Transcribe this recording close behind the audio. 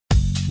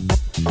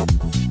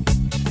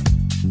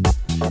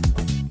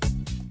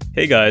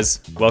Hey guys,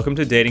 welcome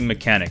to Dating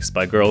Mechanics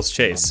by Girls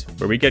Chase,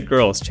 where we get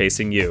girls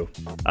chasing you.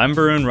 I'm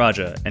Varun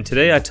Raja, and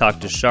today I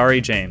talked to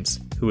Shari James,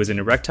 who is an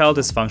erectile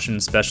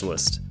dysfunction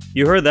specialist.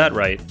 You heard that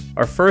right.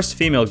 Our first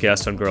female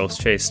guest on Girls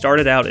Chase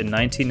started out in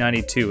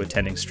 1992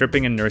 attending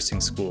stripping and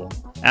nursing school,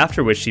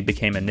 after which she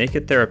became a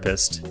naked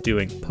therapist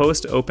doing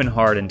post-open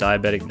heart and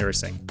diabetic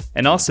nursing,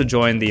 and also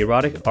joined the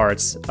erotic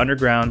arts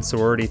underground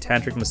sorority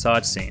tantric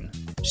massage scene.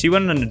 She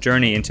went on a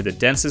journey into the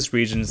densest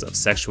regions of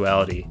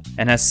sexuality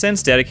and has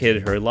since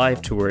dedicated her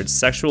life towards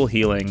sexual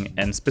healing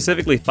and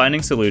specifically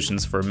finding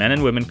solutions for men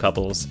and women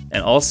couples,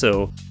 and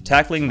also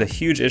tackling the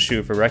huge issue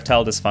of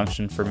erectile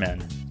dysfunction for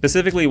men,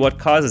 specifically what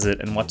causes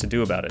it and what to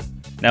do about it.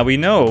 Now we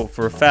know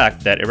for a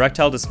fact that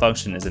erectile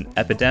dysfunction is an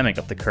epidemic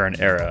of the current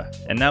era,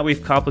 and now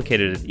we've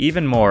complicated it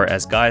even more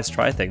as guys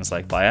try things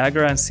like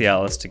Viagra and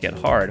Cialis to get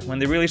hard when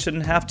they really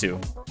shouldn't have to.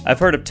 I've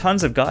heard of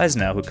tons of guys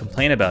now who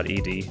complain about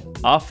ED,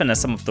 often at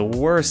some of the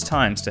worst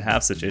times to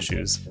have such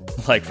issues,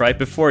 like right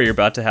before you're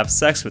about to have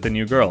sex with a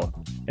new girl.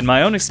 In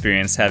my own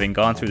experience, having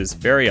gone through this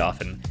very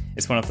often,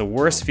 it's one of the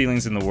worst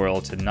feelings in the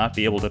world to not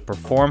be able to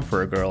perform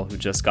for a girl who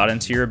just got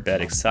into your bed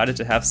excited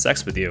to have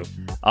sex with you.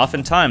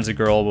 Oftentimes, a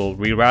girl will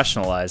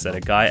re-rationalize that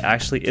a guy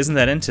actually isn't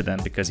that into them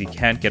because he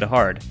can't get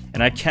hard.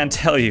 And I can't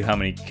tell you how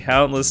many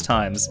countless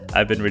times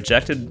I've been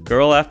rejected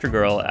girl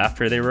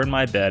after they were in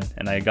my bed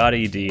and I got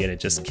ED and it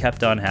just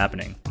kept on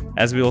happening.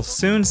 As we will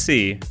soon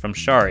see from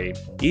Shari,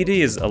 ED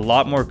is a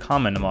lot more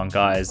common among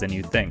guys than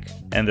you think,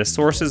 and the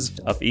sources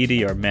of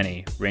ED are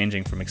many,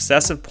 ranging from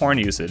excessive porn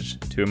usage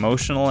to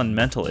emotional and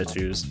mental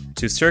issues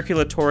to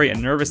circulatory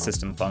and nervous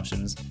system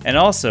functions, and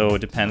also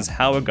depends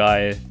how a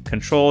guy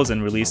controls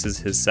and releases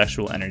his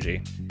sexual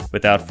energy.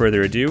 Without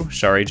further ado,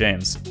 Shari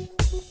James.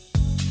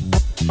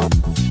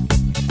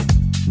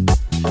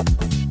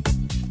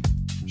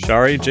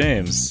 Shari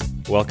James,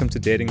 welcome to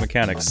Dating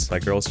Mechanics by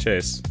Girls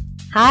Chase.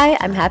 Hi,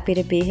 I'm happy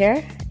to be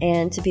here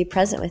and to be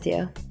present with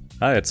you.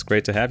 Hi, it's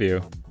great to have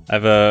you. I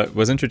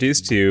was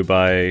introduced to you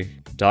by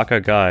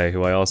Dhaka Guy,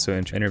 who I also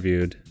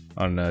interviewed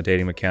on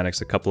Dating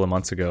Mechanics a couple of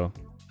months ago.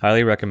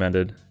 Highly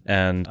recommended.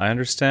 And I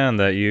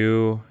understand that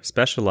you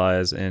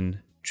specialize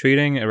in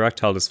treating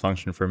erectile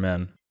dysfunction for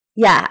men.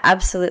 Yeah,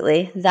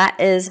 absolutely. That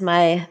is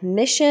my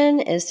mission,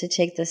 is to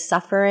take the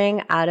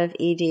suffering out of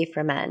ED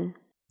for men.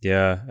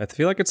 Yeah, I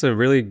feel like it's a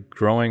really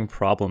growing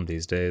problem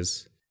these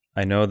days.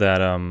 I know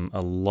that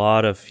a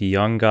lot of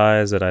young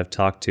guys that I've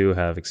talked to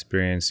have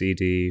experienced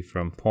ED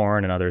from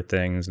porn and other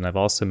things, and I've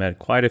also met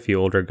quite a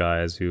few older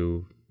guys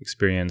who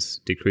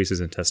experience decreases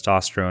in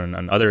testosterone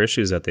and other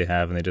issues that they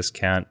have, and they just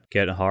can't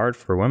get hard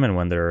for women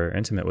when they're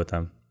intimate with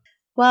them.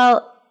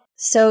 Well,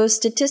 so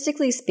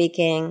statistically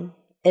speaking,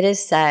 it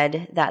is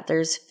said that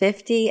there's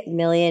 50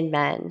 million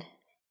men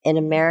in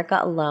America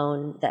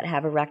alone that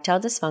have erectile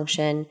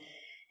dysfunction.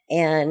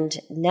 And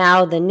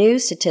now the new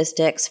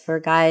statistics for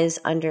guys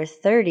under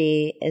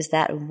 30 is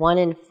that 1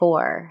 in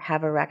 4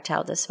 have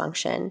erectile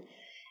dysfunction.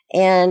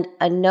 And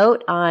a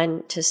note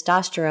on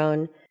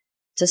testosterone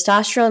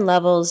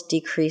levels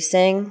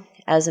decreasing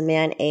as a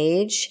man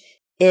age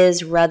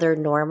is rather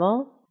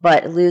normal,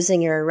 but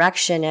losing your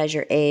erection as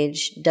you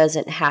age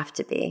doesn't have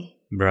to be.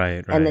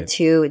 Right. And the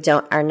two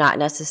are not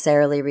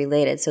necessarily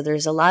related. So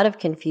there's a lot of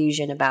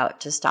confusion about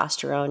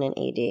testosterone and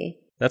ED.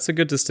 That's a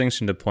good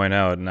distinction to point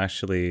out. And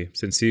actually,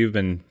 since you've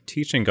been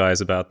teaching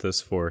guys about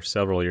this for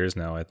several years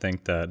now, I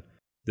think that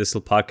this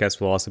podcast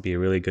will also be a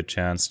really good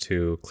chance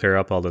to clear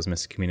up all those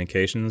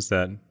miscommunications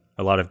that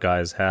a lot of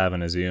guys have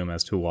and assume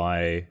as to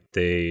why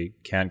they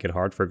can't get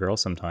hard for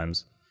girls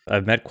sometimes.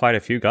 I've met quite a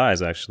few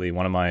guys, actually.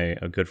 One of my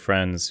good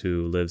friends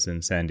who lives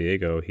in San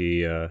Diego,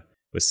 he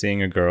was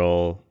seeing a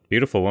girl,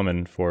 beautiful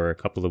woman, for a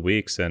couple of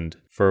weeks, and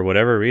for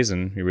whatever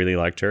reason, he really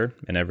liked her,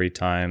 and every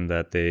time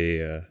that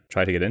they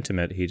tried to get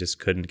intimate, he just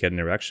couldn't get an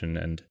erection,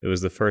 and it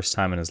was the first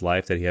time in his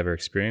life that he ever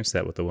experienced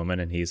that with a woman,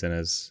 and he's in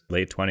his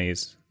late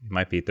 20s. He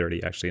might be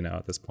 30 actually now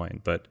at this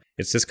point, but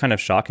it's just kind of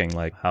shocking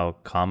like how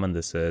common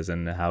this is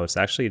and how it's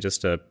actually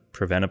just a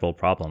preventable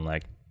problem.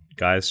 Like,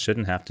 guys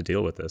shouldn't have to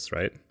deal with this,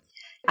 right?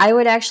 I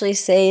would actually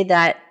say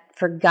that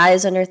for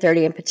guys under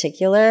 30 in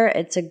particular,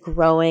 it's a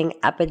growing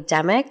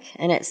epidemic,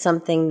 and it's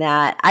something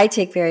that I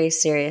take very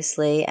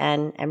seriously,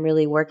 and I'm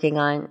really working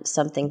on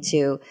something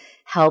to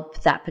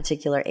help that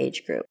particular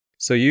age group.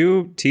 So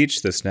you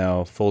teach this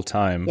now full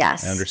time.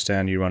 Yes. I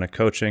understand you run a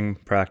coaching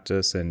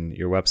practice, and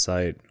your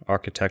website,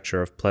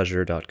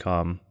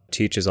 architectureofpleasure.com,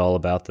 teaches all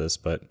about this.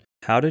 But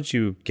how did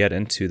you get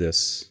into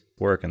this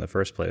work in the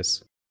first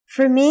place?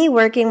 For me,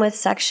 working with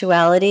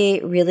sexuality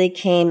really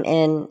came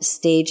in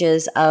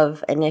stages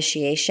of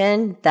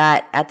initiation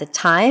that at the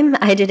time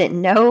I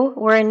didn't know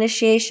were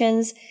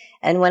initiations.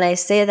 And when I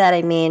say that,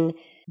 I mean,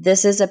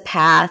 this is a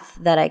path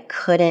that I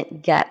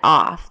couldn't get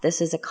off. This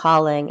is a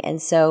calling.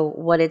 And so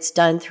what it's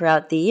done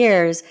throughout the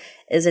years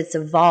is it's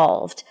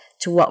evolved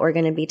to what we're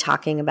going to be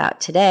talking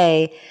about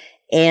today.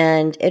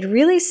 And it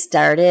really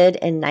started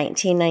in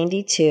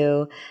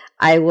 1992.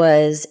 I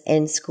was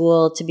in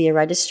school to be a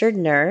registered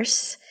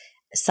nurse.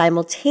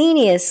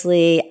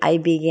 simultaneously, I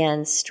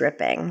began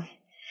stripping.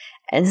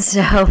 And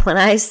so when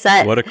I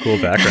set... What a cool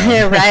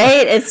background.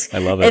 Right? I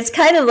love it. It's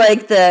kind of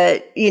like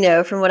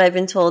from what I've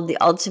been told, the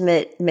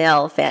ultimate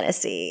male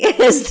fantasy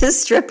is the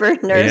stripper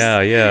nurse.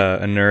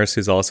 Yeah. A nurse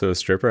who's also a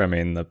stripper. I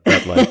mean,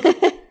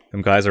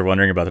 them guys are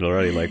wondering about it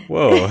already. Like,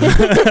 whoa.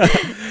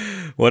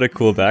 What a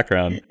cool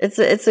background.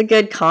 It's a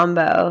good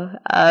combo.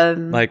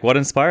 Like, what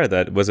inspired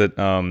that? Was it,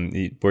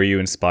 were you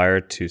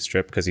inspired to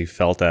strip because you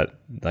felt that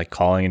like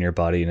calling in your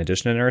body in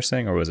addition to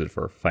nursing, or was it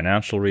for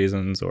financial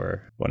reasons,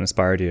 or what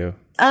inspired you?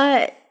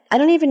 I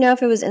don't even know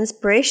if it was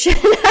inspiration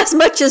as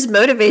much as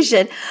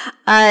motivation.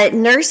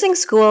 Nursing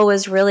school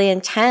was really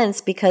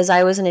intense because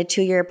I was in a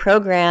 2-year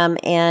program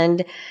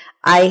and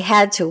I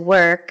had to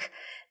work.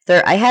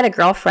 I had a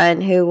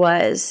girlfriend who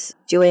was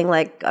doing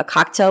like a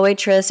cocktail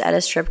waitress at a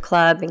strip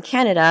club in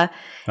Canada,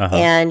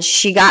 and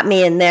she got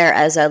me in there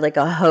as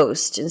a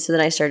host. And so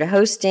then I started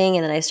hosting,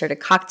 and then I started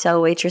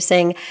cocktail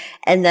waitressing,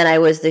 and then I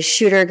was the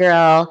shooter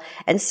girl.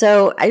 And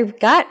so I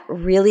got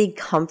really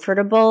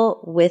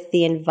comfortable with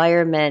the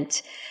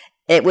environment,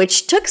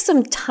 which took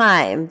some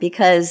time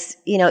because,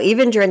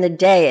 even during the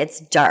day,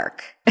 it's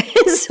dark.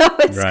 So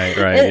it's, right.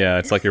 Yeah.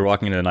 It's like you're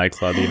walking into a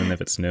nightclub, even if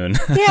it's noon.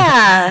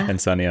 Yeah.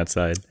 And sunny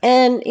outside.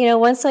 And,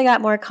 once I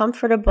got more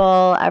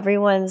comfortable,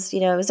 everyone's, it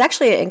was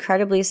actually an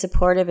incredibly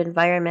supportive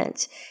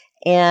environment.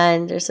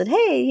 And they said,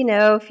 hey,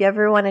 if you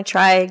ever want to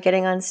try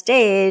getting on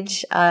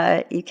stage,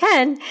 you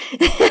can.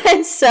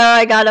 And so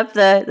I got up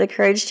the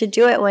courage to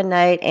do it one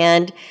night.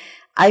 And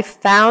I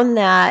found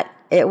that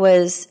it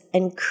was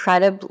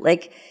incredible.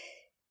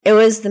 It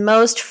was the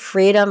most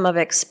freedom of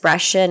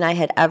expression I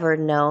had ever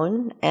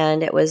known,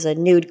 and it was a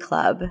nude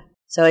club.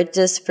 So it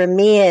just, for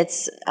me,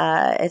 it's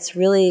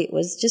really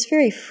was just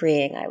very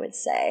freeing, I would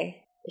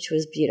say, which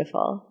was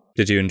beautiful.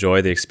 Did you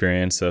enjoy the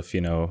experience of,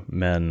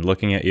 men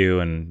looking at you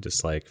and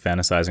just like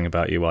fantasizing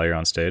about you while you're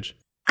on stage?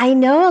 I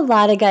know a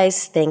lot of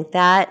guys think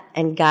that,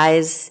 and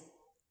guys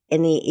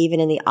even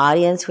in the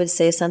audience would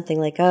say something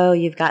like, "Oh,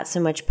 you've got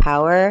so much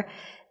power."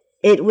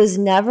 It was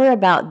never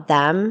about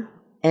them.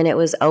 And it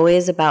was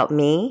always about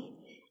me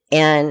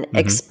and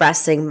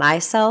expressing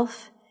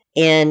myself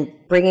and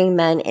bringing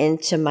men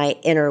into my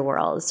inner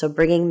world. So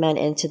bringing men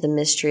into the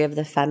mystery of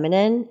the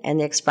feminine and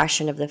the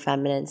expression of the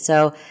feminine.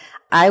 So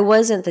I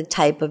wasn't the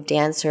type of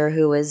dancer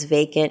who was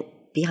vacant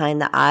behind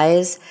the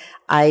eyes.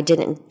 I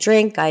didn't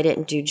drink. I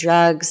didn't do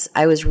drugs.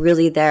 I was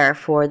really there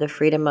for the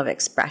freedom of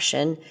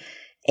expression.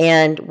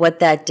 And what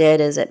that did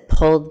is it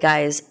pulled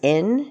guys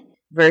in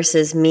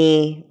versus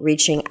me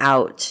reaching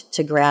out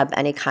to grab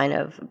any kind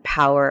of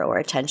power or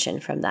attention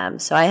from them.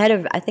 So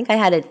I think I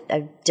had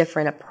a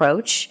different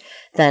approach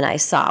than I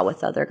saw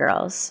with other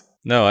girls.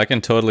 No, I can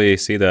totally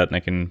see that, and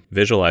I can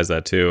visualize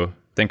that too.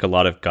 I think a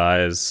lot of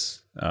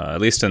guys, at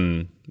least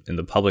in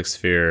the public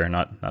sphere,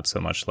 not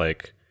so much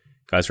like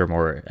guys who are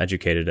more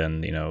educated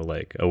and,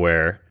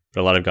 aware,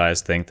 but a lot of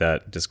guys think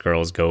that just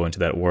girls go into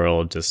that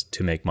world just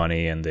to make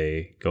money, and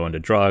they go into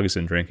drugs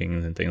and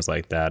drinking and things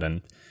like that.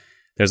 And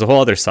there's a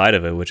whole other side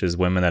of it, which is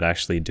women that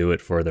actually do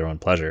it for their own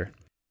pleasure.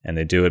 And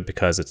they do it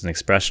because it's an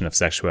expression of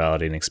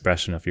sexuality, an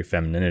expression of your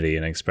femininity,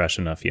 an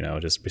expression of,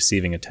 just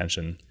receiving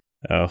attention.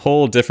 A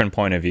whole different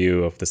point of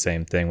view of the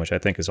same thing, which I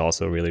think is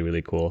also really,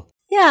 really cool.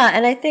 Yeah,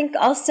 and I think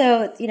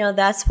also,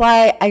 that's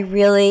why I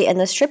really, in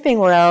the stripping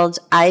world,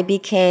 I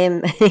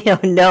became,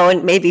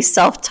 known, maybe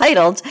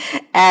self-titled,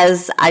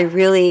 as I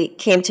really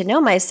came to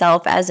know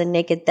myself as a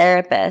naked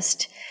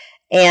therapist.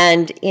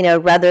 And,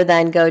 rather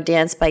than go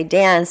dance by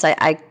dance,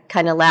 I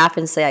kind of laugh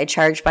and say I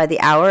charge by the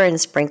hour and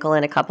sprinkle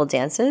in a couple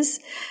dances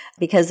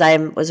because I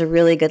was a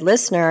really good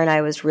listener and I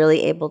was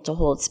really able to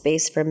hold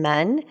space for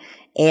men.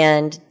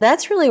 And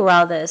that's really where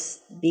all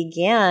this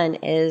began,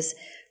 is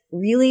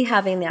really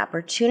having the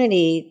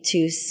opportunity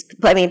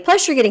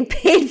plus you're getting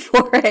paid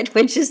for it,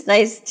 which is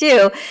nice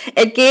too.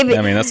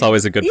 That's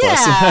always a good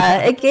plus. Yeah,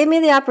 it gave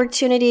me the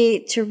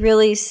opportunity to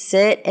really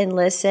sit and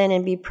listen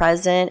and be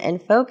present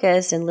and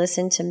focus and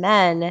listen to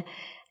men.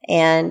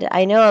 And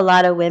I know a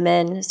lot of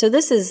women, so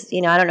this is,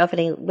 I don't know if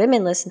any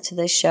women listen to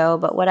this show,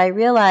 but what I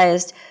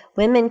realized,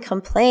 women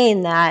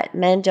complain that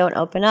men don't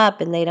open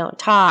up and they don't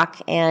talk.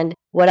 And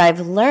what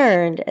I've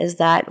learned is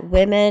that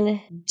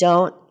women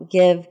don't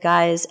give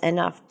guys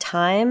enough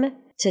time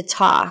to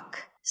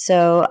talk.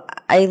 So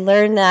I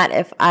learned that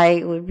if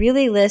I would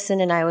really listen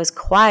and I was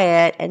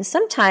quiet, and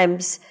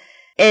sometimes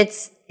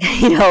it's,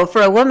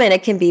 for a woman,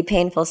 it can be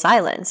painful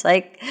silence.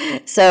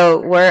 So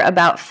we're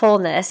about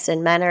fullness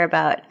and men are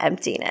about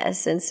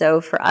emptiness. And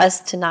so for us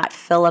to not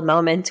fill a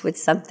moment with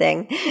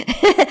something,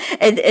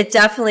 it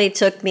definitely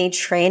took me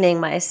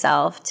training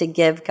myself to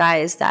give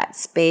guys that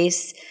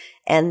space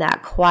and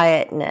that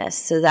quietness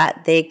so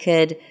that they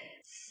could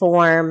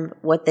form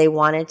what they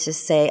wanted to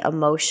say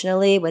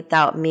emotionally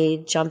without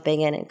me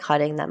jumping in and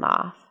cutting them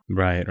off.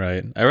 Right.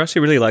 I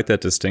actually really like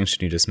that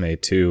distinction you just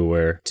made too,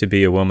 where to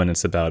be a woman,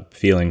 it's about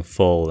feeling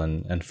full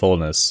and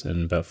fullness.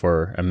 But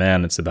for a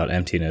man, it's about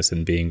emptiness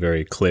and being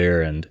very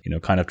clear and,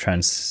 kind of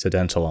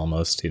transcendental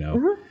almost,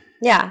 Mm-hmm.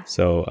 Yeah.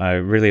 So I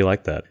really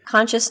like that.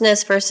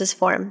 Consciousness versus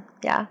form.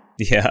 Yeah.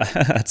 Yeah,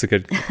 that's a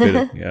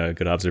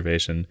good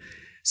observation.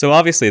 So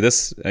obviously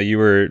you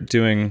were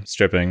doing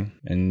stripping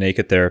and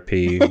naked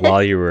therapy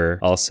while you were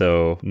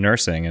also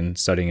nursing and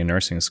studying in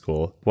nursing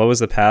school. What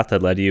was the path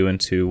that led you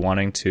into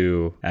wanting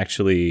to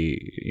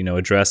actually,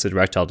 address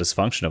erectile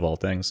dysfunction of all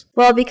things?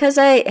 Well, because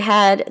I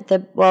had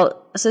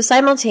so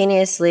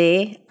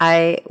simultaneously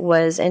I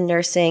was in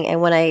nursing,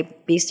 and when I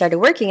started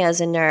working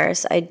as a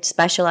nurse, I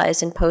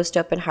specialized in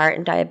post-open heart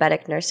and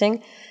diabetic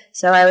nursing.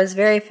 So I was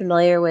very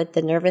familiar with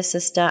the nervous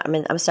system,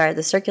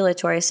 the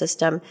circulatory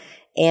system,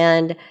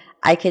 and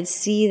I could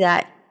see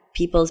that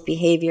people's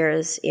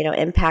behaviors,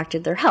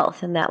 impacted their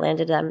health, and that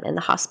landed them in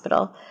the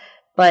hospital.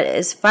 But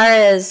as far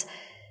as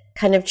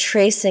kind of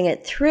tracing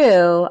it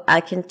through,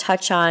 I can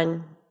touch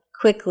on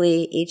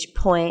quickly each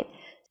point.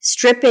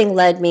 Stripping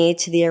led me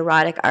to the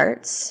erotic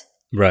arts.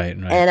 Right.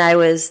 And I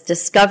was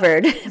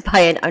discovered by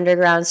an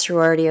underground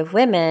sorority of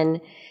women,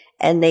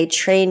 and they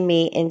trained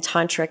me in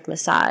tantric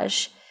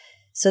massage.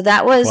 So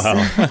that was...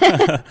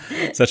 Wow.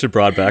 Such a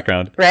broad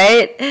background.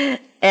 Right?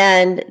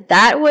 And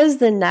that was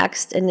the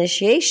next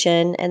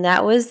initiation, and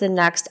that was the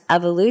next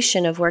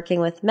evolution of working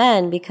with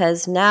men,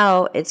 because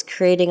now it's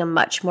creating a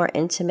much more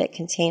intimate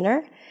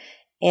container.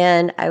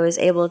 And I was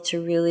able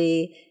to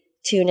really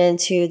tune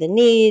into the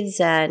needs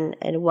and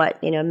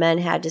what, men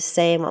had to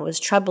say and what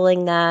was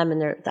troubling them,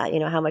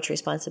 and how much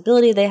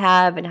responsibility they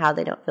have and how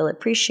they don't feel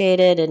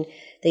appreciated, and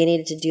they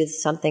needed to do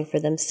something for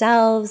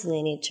themselves and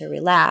they need to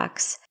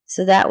relax.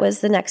 So that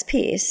was the next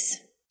piece.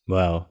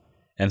 Wow.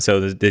 And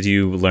so did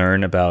you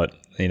learn about,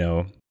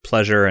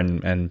 pleasure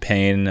and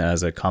pain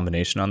as a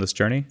combination on this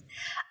journey?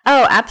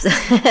 Oh,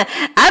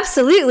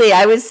 absolutely.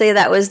 I would say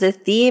that was the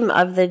theme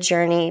of the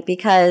journey,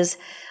 because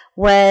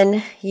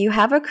when you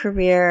have a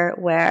career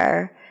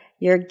where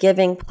you're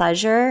giving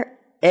pleasure,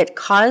 it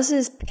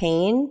causes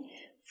pain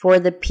for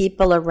the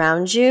people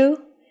around you.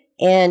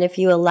 And if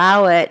you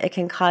allow it, it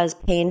can cause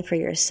pain for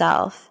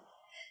yourself.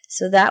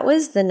 So that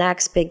was the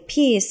next big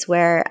piece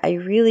where I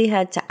really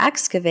had to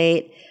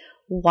excavate,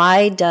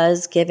 why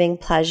does giving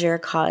pleasure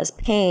cause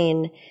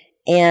pain?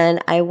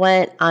 And I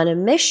went on a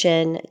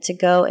mission to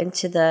go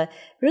into the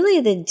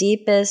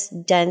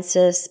deepest,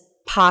 densest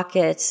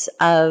pockets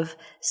of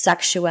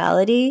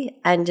sexuality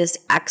and just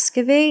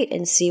excavate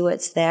and see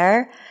what's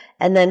there.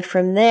 And then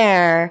from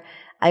there,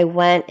 I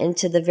went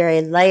into the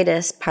very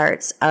lightest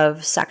parts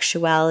of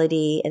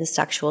sexuality and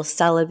sexual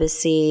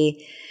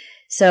celibacy.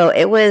 So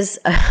it was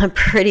a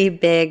pretty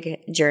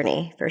big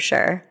journey for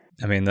sure.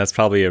 I mean, that's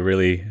probably a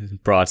really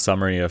broad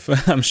summary of,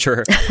 I'm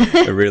sure,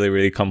 a really,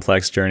 really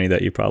complex journey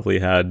that you probably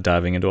had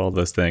diving into all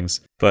those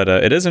things. But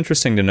it is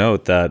interesting to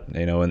note that,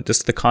 and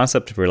just the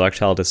concept of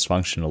erectile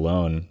dysfunction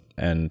alone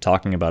and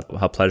talking about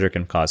how pleasure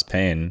can cause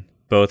pain,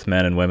 both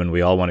men and women,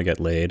 we all want to get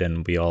laid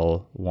and we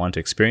all want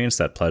to experience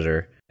that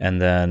pleasure. And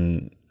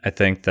then I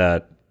think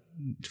that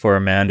for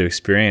a man to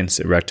experience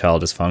erectile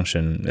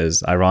dysfunction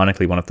is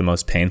ironically one of the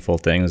most painful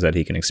things that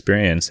he can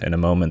experience in a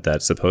moment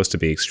that's supposed to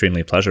be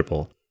extremely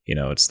pleasurable.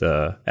 It's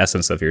the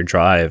essence of your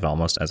drive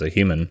almost as a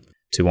human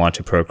to want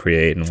to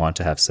procreate and want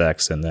to have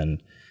sex. And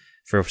then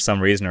for some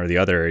reason or the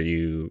other,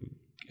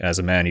 as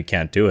a man, you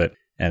can't do it.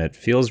 And it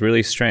feels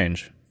really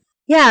strange.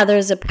 Yeah,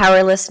 there's a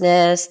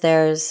powerlessness,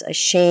 there's a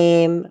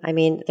shame. I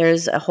mean,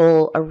 there's a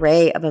whole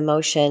array of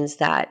emotions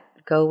that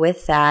go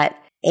with that.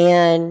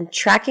 And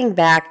tracking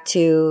back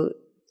to,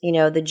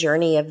 the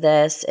journey of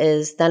this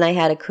is then I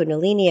had a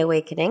Kundalini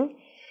awakening.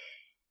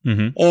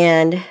 Mm-hmm.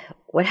 And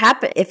what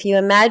happened, if you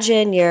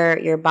imagine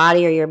your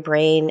body or your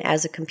brain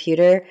as a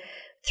computer,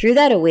 through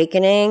that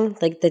awakening,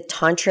 like the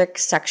tantric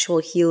sexual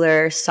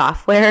healer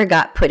software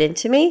got put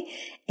into me.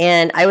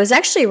 And I was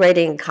actually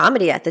writing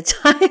comedy at the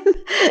time.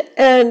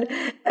 and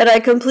I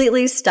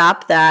completely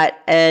stopped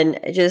that and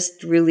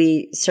just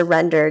really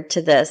surrendered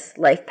to this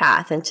life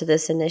path and to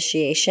this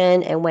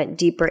initiation and went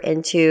deeper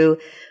into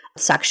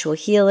sexual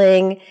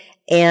healing.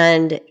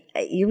 And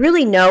you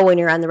really know when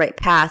you're on the right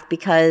path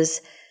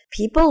because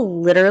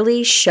people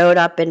literally showed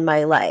up in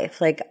my life.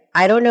 Like,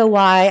 I don't know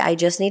why. I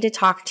just need to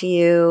talk to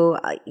you.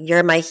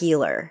 You're my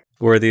healer.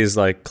 Were these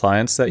like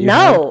clients that you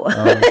No.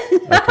 had?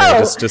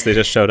 No. Okay, they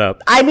just showed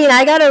up. I mean,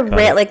 I got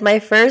like my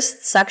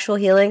first sexual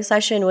healing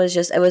session was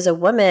it was a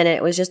woman and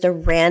it was just a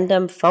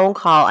random phone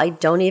call. I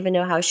don't even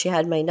know how she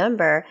had my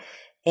number.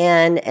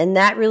 And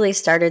that really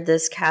started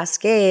this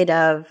cascade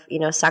of,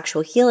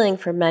 sexual healing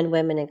for men,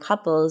 women, and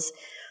couples.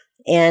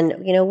 And,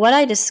 what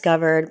I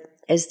discovered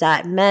is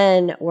that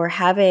men were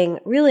having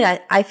really,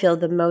 I feel,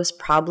 the most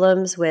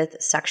problems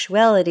with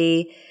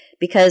sexuality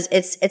because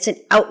it's an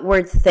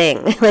outward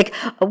thing. Like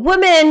a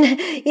woman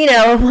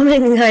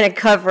can kind of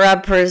cover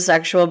up her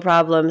sexual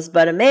problems,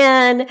 but a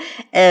man,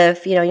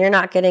 if, you're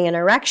not getting an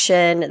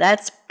erection,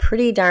 that's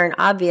pretty darn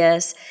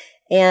obvious.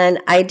 And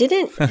I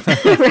didn't,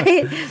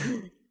 right?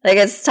 Like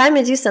it's time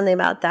to do something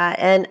about that.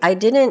 And I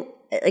didn't,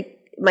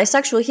 my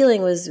sexual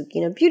healing was,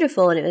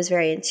 beautiful and it was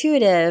very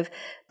intuitive,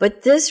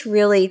 but this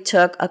really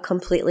took a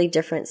completely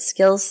different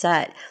skill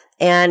set.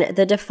 And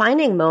the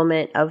defining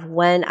moment of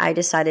when I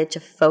decided to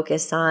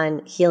focus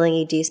on healing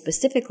ED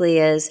specifically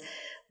is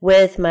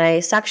with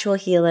my sexual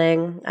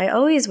healing, I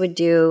always would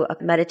do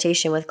a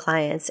meditation with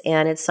clients,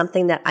 and it's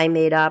something that I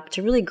made up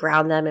to really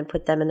ground them and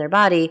put them in their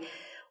body.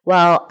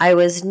 Well, I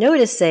was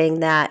noticing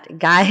that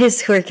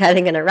guys who were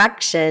getting an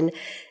erection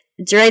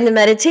during the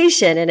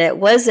meditation, and it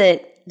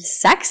wasn't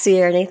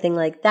sexy or anything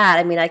like that.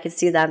 I mean, I could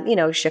see them,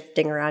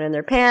 shifting around in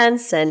their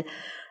pants, and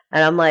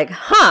I'm like,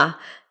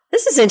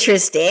 this is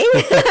interesting.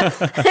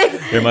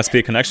 There must be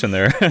a connection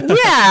there.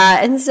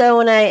 Yeah. And so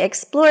when I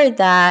explored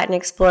that and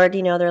explored,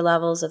 their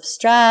levels of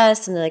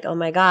stress, and they're like, oh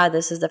my God,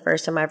 this is the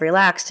first time I've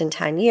relaxed in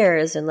 10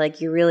 years. And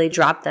like, you really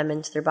drop them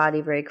into their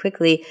body very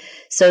quickly.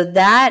 So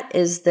that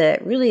is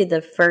really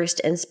the first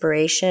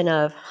inspiration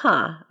of,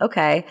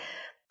 okay,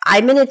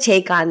 I'm going to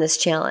take on this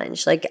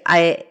challenge. Like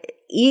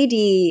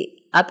ED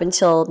up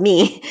until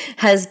me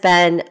has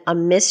been a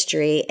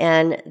mystery,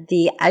 and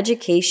the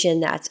education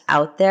that's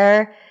out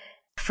there,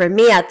 for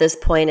me at this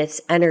point, it's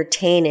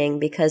entertaining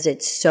because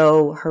it's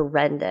so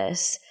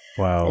horrendous.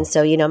 Wow. And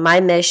so, my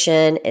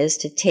mission is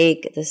to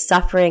take the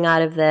suffering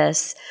out of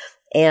this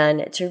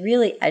and to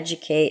really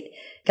educate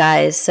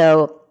guys.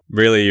 So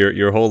really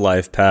your whole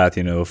life path,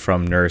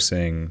 from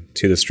nursing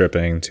to the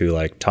stripping to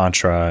like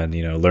Tantra and,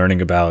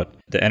 learning about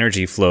the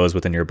energy flows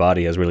within your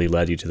body has really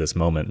led you to this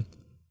moment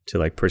to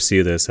like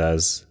pursue this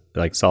as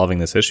like solving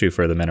this issue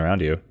for the men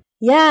around you.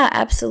 Yeah,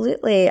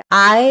 absolutely.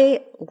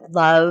 I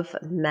love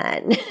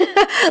men.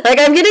 Like,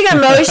 I'm getting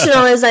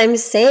emotional as I'm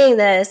saying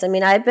this. I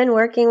mean, I've been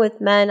working with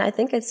men, I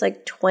think it's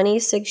like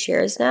 26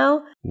 years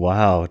now.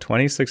 Wow,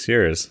 26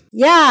 years.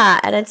 Yeah,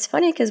 and it's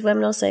funny because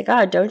women will say,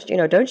 God,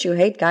 don't you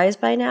hate guys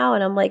by now?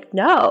 And I'm like,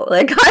 no,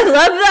 like I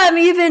love them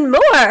even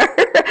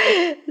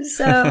more.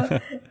 So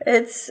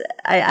it's,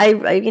 I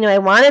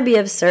want to be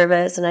of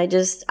service, and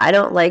I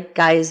don't like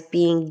guys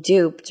being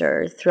duped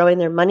or throwing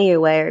their money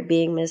away or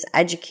being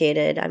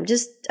miseducated.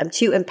 I'm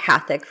too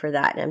empathic for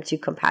that, and I'm too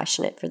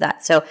compassionate for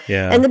that. So,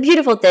 yeah. And the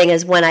beautiful thing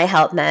is when I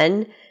help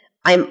men,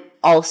 I'm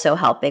also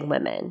helping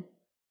women.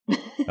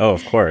 Oh,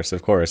 of course.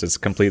 It's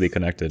completely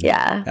connected.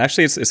 Yeah.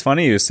 Actually, it's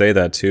funny you say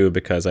that too,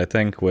 because I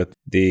think with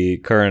the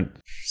current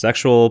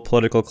sexual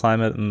political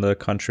climate in the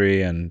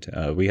country, and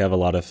we have a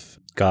lot of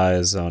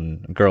guys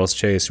on Girls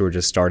Chase who are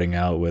just starting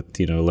out with,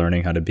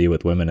 learning how to be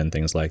with women and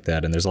things like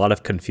that. And there's a lot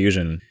of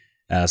confusion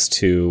as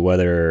to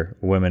whether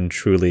women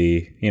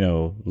truly,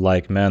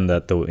 like men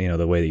that the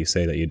way that you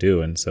say that you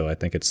do. And so I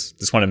think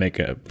just want to make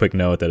a quick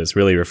note that it's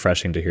really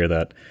refreshing to hear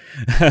that,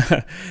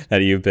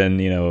 that you've been,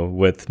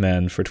 with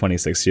men for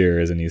 26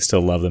 years and you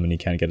still love them and you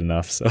can't get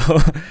enough. So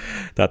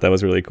thought that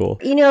was really cool.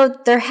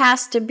 There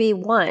has to be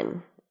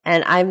one.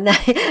 And I'm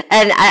that,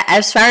 and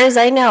as far as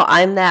I know,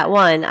 I'm that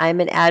one. I'm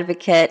an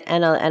advocate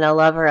and a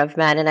lover of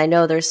men. And I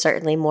know there's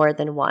certainly more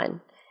than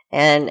one.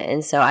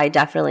 And so I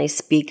definitely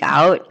speak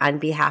out on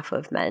behalf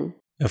of men.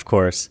 Of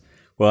course.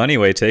 Well,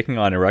 anyway, taking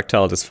on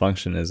erectile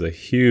dysfunction is a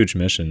huge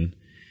mission.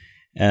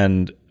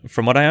 And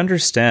from what I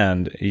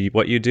understand,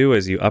 what you do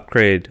is you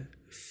upgrade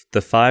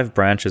the 5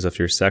 branches of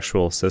your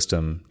sexual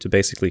system to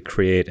basically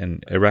create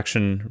an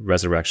erection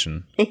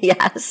resurrection.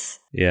 Yes.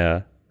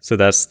 Yeah. So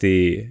that's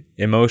the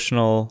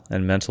emotional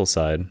and mental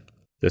side,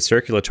 the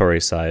circulatory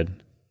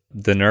side,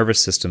 the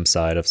nervous system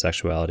side of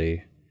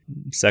sexuality,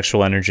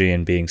 sexual energy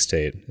and being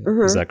state.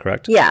 Mm-hmm. Is that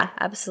correct? Yeah,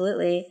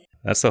 absolutely.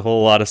 That's a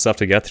whole lot of stuff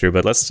to get through,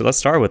 but let's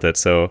start with it.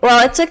 So,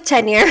 well, it took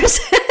 10 years.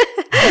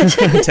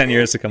 10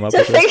 years to come up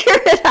with it. To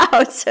figure it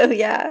out. So,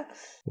 yeah.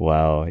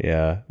 Wow.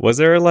 Yeah. Was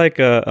there like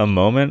a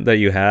moment that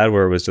you had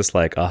where it was just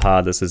like,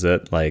 aha, this is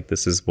it. Like,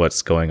 this is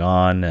what's going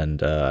on.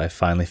 And I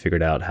finally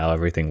figured out how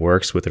everything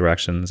works with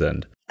erections.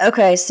 And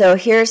okay. So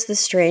here's the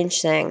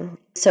strange thing.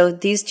 So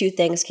these two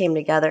things came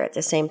together at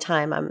the same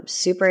time. I'm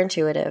super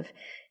intuitive.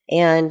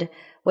 And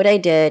what I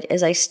did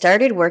is I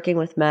started working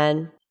with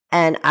men,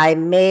 and I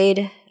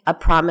made a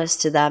promise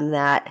to them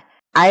that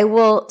I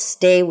will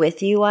stay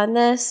with you on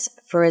this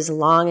for as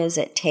long as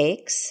it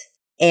takes.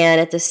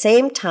 And at the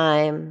same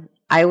time,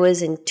 I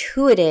was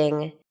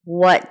intuiting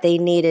what they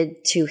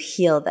needed to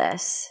heal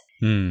this.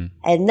 And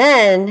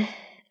then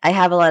I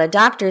have a lot of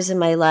doctors in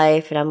my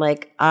life, and I'm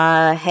like,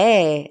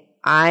 hey,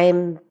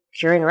 I'm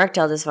curing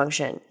erectile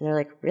dysfunction. And they're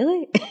like,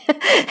 really?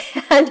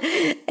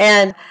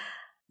 and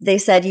they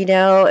said,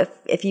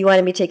 if you want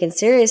to be taken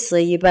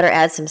seriously, you better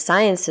add some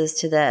sciences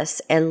to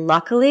this. And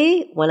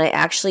luckily, when I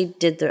actually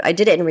I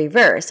did it in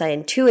reverse. I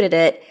intuited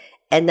it,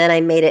 and then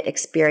I made it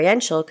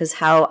experiential, because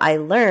how I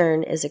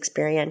learn is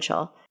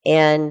experiential.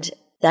 And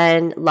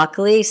then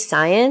luckily,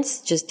 science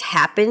just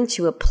happened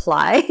to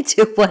apply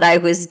to what I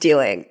was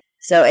doing.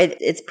 So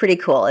it's pretty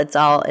cool. It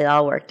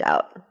all worked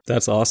out.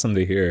 That's awesome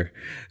to hear.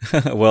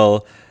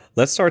 Well,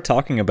 let's start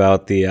talking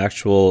about the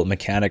actual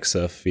mechanics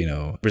of,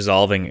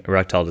 resolving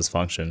erectile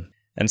dysfunction.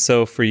 And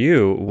so for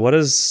you, what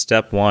is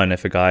step 1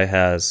 if a guy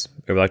has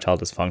erectile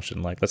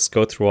dysfunction? Like, let's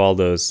go through all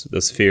those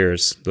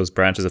spheres, those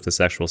branches of the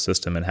sexual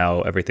system, and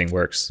how everything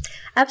works.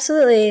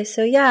 Absolutely.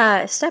 So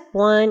yeah, step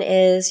 1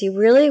 is you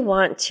really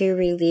want to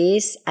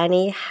release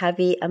any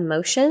heavy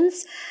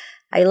emotions.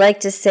 I like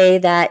to say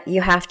that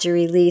you have to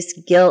release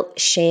guilt,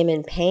 shame,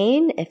 and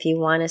pain if you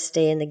want to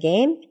stay in the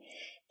game.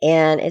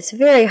 And it's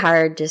very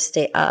hard to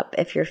stay up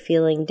if you're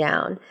feeling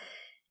down.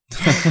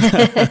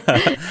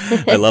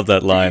 I love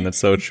that line. That's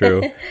so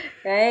true.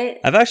 Right?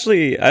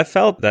 I've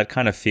felt that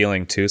kind of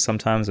feeling too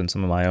sometimes in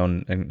some of my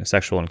own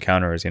sexual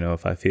encounters.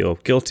 If I feel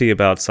guilty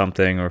about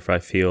something or if I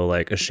feel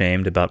like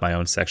ashamed about my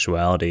own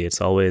sexuality,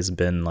 it's always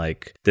been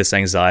like this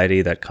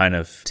anxiety that kind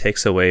of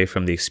takes away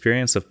from the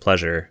experience of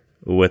pleasure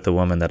with the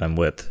woman that I'm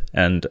with.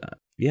 And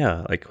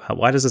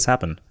why does this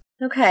happen?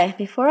 Okay,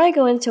 before I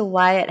go into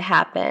why it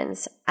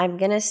happens, I'm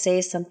going to say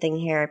something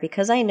here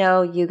because I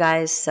know you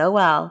guys so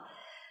well.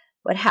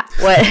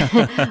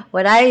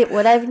 What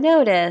I've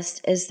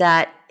noticed is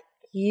that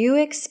you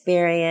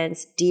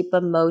experience deep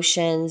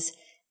emotions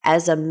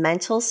as a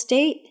mental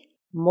state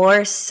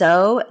more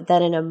so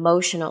than an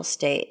emotional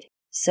state.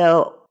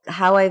 So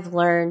how I've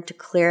learned to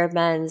clear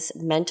men's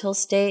mental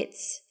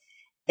states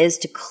is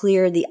to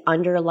clear the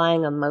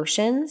underlying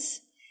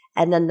emotions,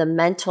 and then the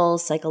mental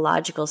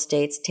psychological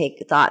states take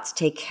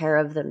care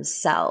of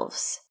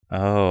themselves.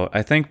 Oh,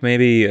 I think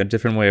maybe a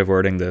different way of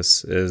wording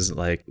this is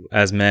like,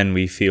 as men,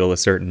 we feel a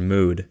certain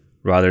mood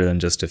rather than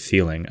just a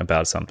feeling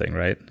about something,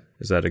 right?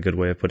 Is that a good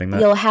way of putting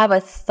that? You'll have a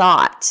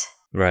thought.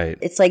 Right.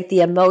 It's like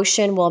the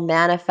emotion will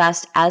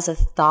manifest as a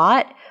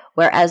thought,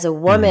 whereas a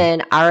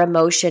woman, our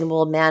emotion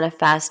will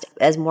manifest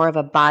as more of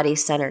a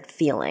body-centered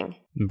feeling.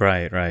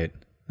 Right.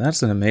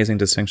 That's an amazing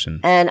distinction.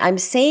 And I'm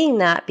saying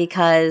that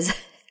because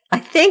I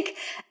think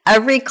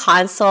every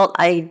consult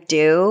I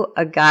do,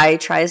 a guy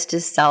tries to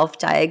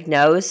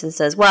self-diagnose and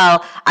says,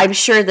 well, I'm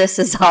sure this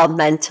is all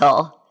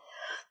mental.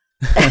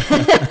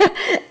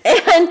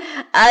 And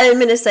I'm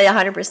going to say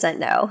 100%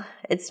 no,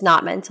 it's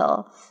not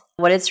mental.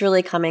 What it's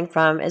really coming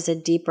from is a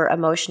deeper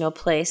emotional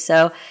place.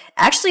 So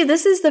actually,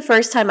 this is the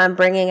first time I'm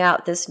bringing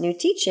out this new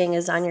teaching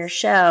is on your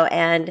show.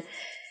 And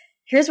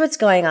here's what's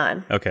going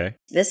on. Okay.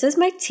 This is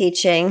my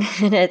teaching,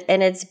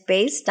 and it's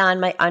based on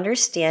my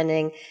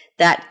understanding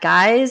that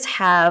guys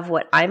have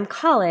what I'm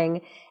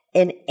calling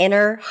an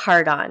inner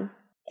hard-on.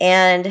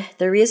 And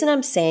the reason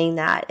I'm saying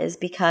that is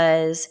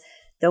because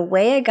the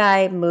way a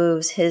guy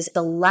moves, his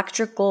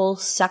electrical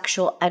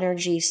sexual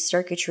energy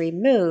circuitry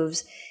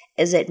moves,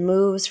 is it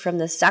moves from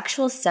the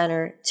sexual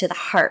center to the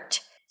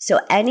heart. So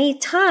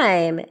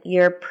anytime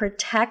you're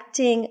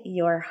protecting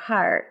your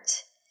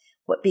heart,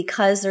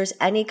 because there's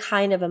any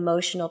kind of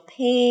emotional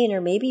pain,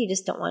 or maybe you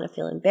just don't want to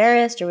feel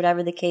embarrassed, or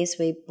whatever the case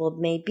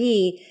may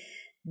be,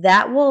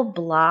 that will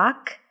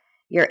block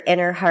your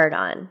inner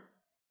hard-on.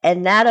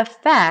 And that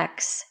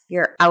affects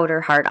your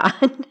outer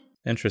hard-on.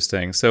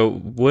 Interesting. So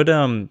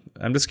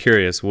I'm just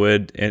curious,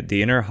 would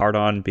the inner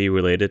hard-on be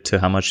related to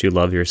how much you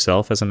love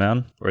yourself as a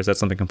man? Or is that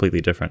something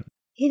completely different?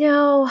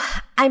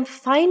 I'm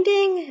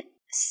finding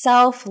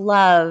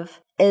self-love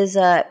is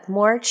a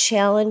more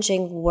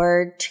challenging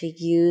word to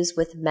use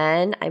with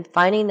men. I'm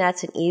finding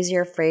that's an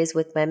easier phrase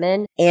with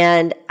women.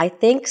 And I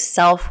think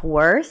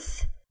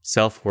self-worth.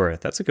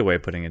 Self-worth. That's a good way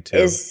of putting it too.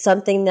 Is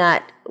something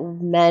that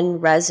men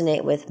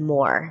resonate with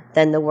more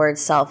than the word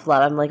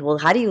self-love. I'm like, well,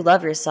 how do you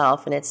love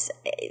yourself? And it's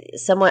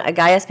a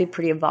guy has to be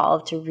pretty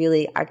evolved to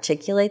really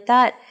articulate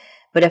that.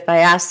 But if I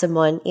ask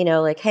someone,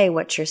 hey,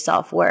 what's your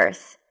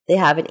self-worth? They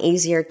have an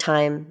easier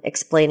time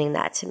explaining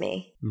that to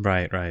me.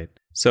 Right.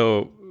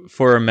 So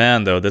for a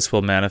man, though, this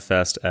will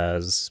manifest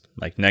as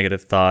like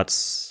negative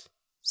thoughts,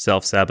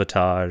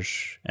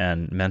 self-sabotage,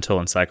 and mental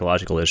and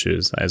psychological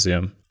issues, I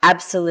assume.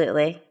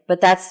 Absolutely. But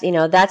that's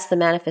the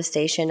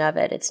manifestation of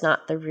it. It's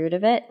not the root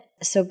of it.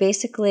 So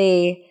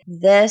basically,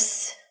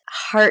 this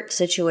heart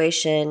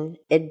situation,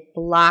 it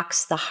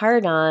blocks the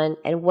hard-on.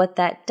 And what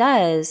that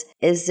does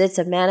is it's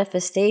a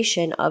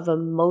manifestation of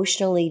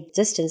emotionally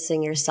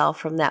distancing yourself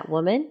from that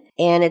woman.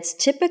 And it's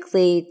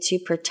typically to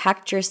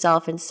protect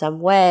yourself in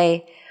some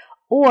way.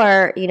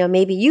 Or,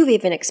 maybe you've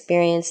even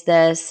experienced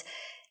this.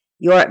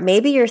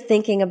 Maybe you're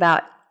thinking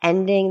about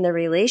ending the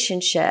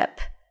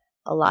relationship.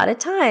 A lot of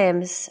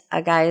times,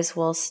 guys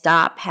will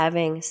stop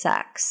having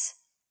sex.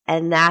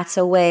 And that's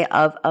a way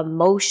of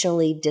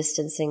emotionally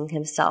distancing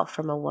himself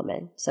from a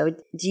woman. So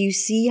do you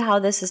see how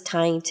this is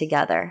tying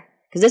together?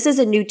 Because this is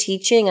a new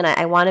teaching, and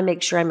I want to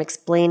make sure I'm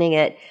explaining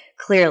it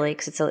clearly,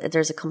 because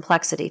there's a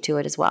complexity to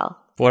it as well.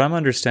 What I'm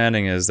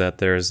understanding is that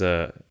there's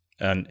an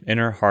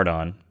inner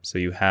hard-on. So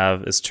you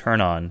have this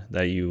turn-on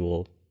that you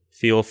will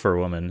feel for a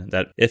woman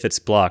that if it's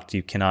blocked,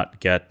 you cannot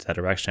get that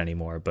erection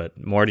anymore. But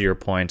more to your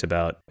point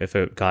about if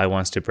a guy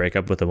wants to break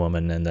up with a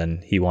woman and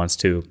then he wants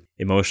to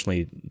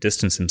emotionally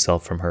distance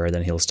himself from her,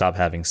 then he'll stop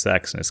having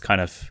sex. And it's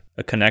kind of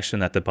a connection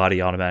that the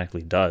body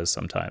automatically does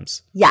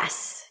sometimes.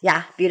 Yes.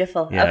 Yeah.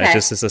 Beautiful. Yeah. Okay.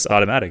 It's just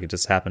automatic. It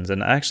just happens.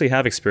 And I actually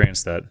have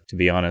experienced that, to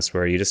be honest,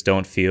 where you just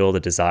don't feel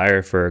the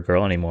desire for a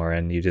girl anymore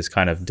and you just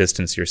kind of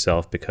distance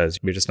yourself because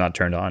you're just not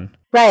turned on.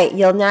 Right.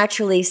 You'll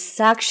naturally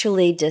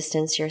sexually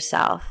distance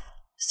yourself.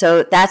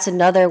 So that's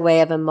another way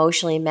of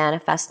emotionally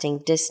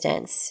manifesting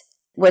distance.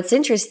 What's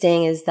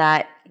interesting is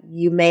that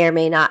you may or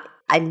may not,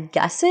 I'm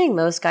guessing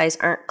most guys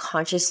aren't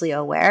consciously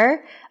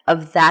aware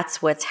of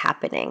that's what's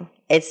happening.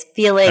 it's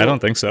feeling... I don't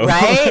think so.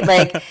 Right?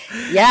 Like,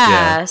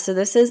 yeah. So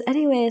this is,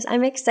 anyways,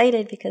 I'm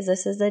excited because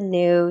this is a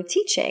new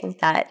teaching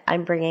that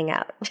I'm bringing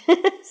out.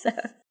 So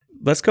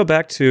let's go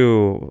back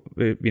to,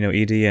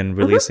 ED and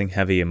releasing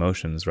heavy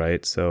emotions,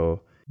 right?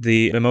 So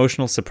the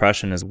emotional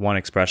suppression is one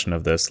expression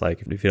of this.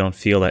 Like, if you don't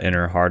feel that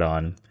inner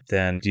heart-on,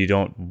 then you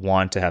don't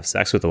want to have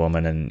sex with a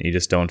woman and you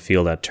just don't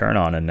feel that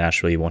turn-on, and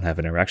naturally you won't have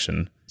an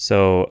erection.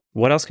 So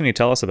what else can you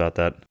tell us about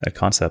that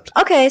concept?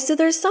 Okay, so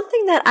there's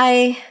something that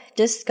I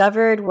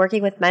discovered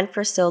working with men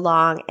for so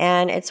long,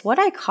 and it's what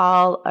I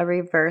call a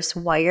reverse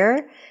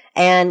wire.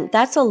 And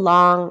that's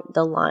along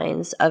the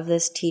lines of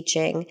this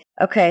teaching.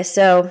 Okay,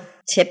 so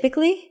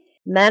typically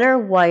men are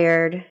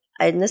wired,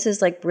 and this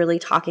is like really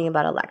talking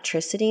about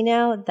electricity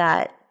now,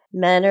 that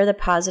men are the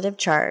positive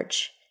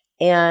charge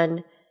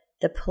and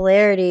the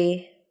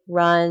polarity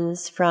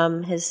runs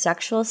from his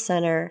sexual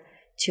center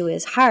to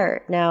his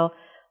heart. Now,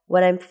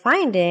 what I'm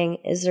finding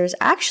is there's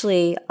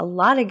actually a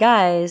lot of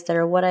guys that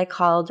are what I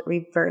called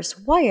reverse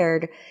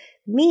wired,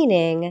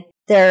 meaning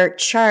their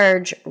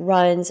charge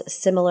runs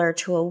similar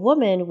to a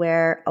woman,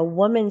 where a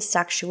woman's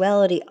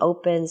sexuality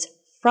opens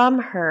from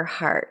her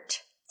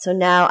heart. So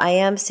now I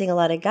am seeing a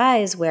lot of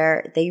guys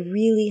where they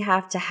really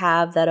have to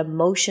have that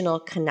emotional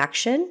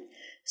connection.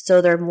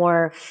 So they're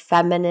more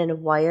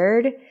feminine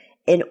wired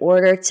in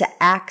order to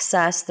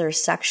access their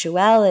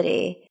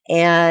sexuality.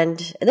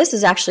 And this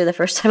is actually the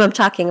first time I'm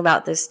talking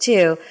about this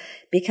too,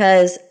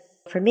 because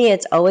for me,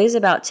 it's always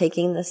about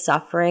taking the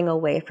suffering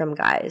away from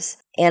guys.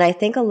 And I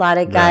think a lot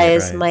of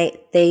guys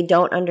they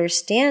don't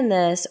understand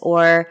this,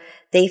 or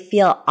they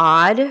feel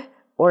odd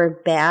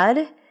or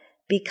bad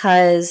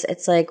because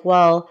it's like,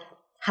 well,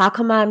 how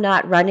come I'm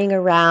not running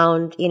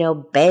around,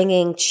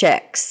 banging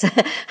chicks?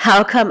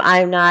 How come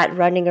I'm not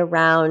running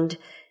around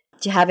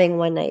having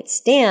one night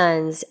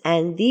stands?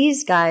 And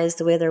these guys,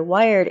 the way they're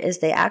wired is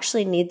they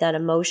actually need that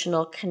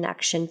emotional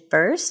connection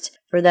first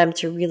for them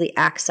to really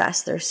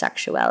access their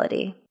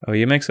sexuality. Oh,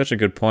 you make such a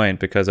good point,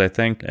 because I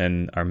think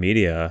in our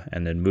media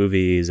and in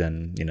movies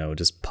and,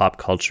 just pop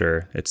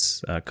culture,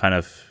 it's kind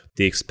of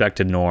the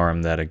expected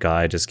norm that a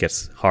guy just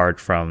gets hard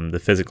from the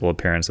physical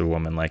appearance of a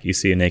woman. Like, you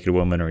see a naked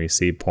woman or you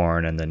see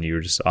porn and then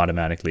you're just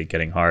automatically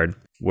getting hard.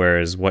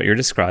 Whereas what you're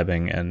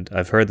describing, and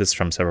I've heard this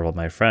from several of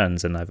my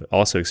friends, and I've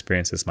also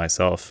experienced this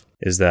myself,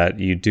 is that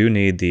you do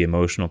need the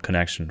emotional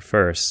connection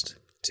first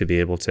to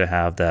be able to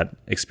have that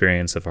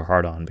experience of a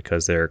hard-on,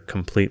 because they're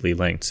completely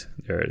linked.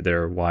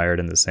 They're wired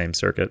in the same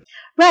circuit.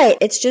 Right.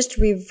 It's just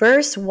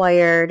reverse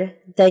wired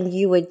than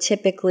you would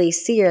typically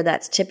see, or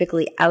that's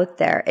typically out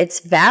there.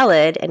 It's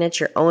valid and it's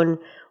your own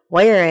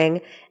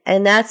wiring.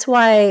 And that's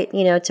why,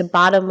 to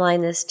bottom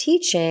line this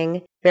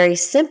teaching, very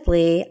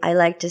simply, I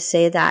like to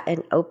say that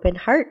an open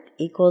heart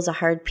equals a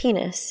hard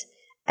penis.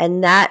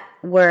 And that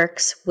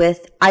works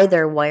with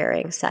either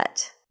wiring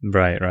set.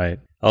 Right.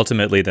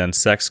 Ultimately, then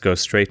sex goes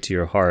straight to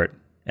your heart.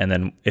 And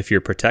then if you're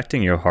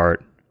protecting your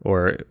heart,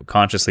 or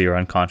consciously or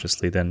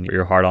unconsciously, then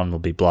your heart-on will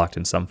be blocked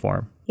in some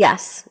form.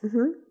 Yes.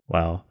 Mm-hmm.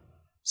 Wow.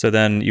 So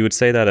then you would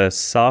say that a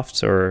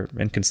soft or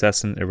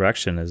inconsistent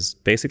erection is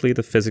basically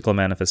the physical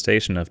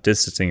manifestation of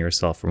distancing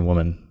yourself from a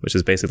woman, which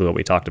is basically what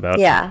we talked about.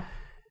 Yeah.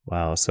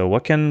 Wow. So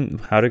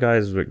how do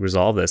guys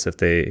resolve this if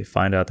they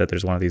find out that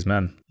there's one of these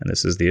men and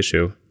this is the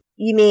issue?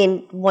 You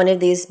mean one of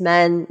these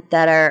men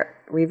that are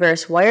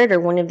reverse wired, or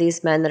one of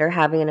these men that are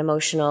having an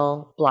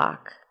emotional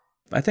block?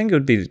 I think it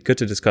would be good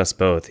to discuss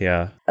both,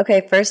 yeah.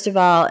 Okay, first of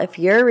all, if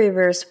you're a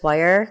reverse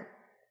wire,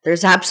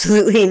 there's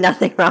absolutely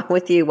nothing wrong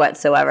with you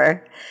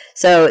whatsoever.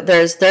 So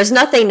there's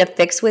nothing to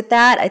fix with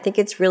that. I think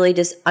it's really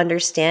just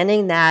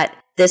understanding that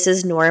this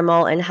is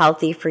normal and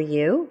healthy for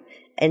you,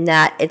 and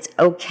that it's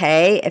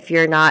okay if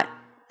you're not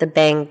the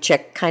bang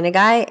chick kind of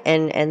guy,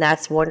 and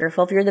that's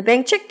wonderful if you're the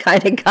bang chick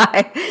kind of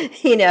guy.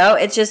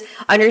 It's just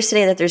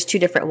understanding that there's two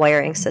different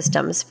wiring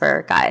systems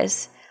for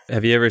guys.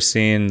 Have you ever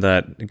seen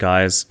that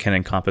guys can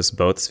encompass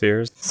both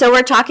spheres? So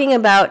we're talking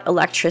about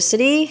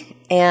electricity,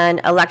 and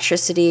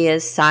electricity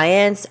is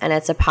science, and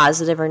it's a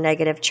positive or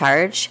negative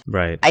charge.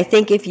 Right. I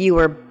think if you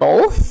were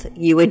both,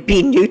 you would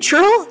be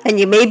neutral, and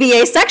you may be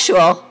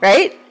asexual,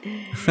 right?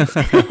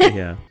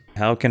 Yeah.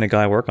 How can a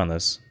guy work on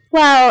this?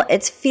 Well,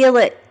 it's feel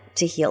it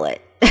to heal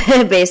it.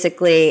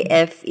 Basically,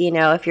 if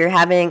you're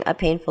having a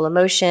painful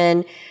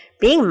emotion,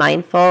 being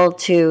mindful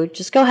to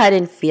just go ahead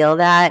and feel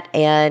that,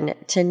 and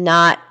to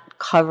not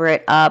cover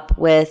it up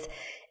with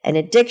an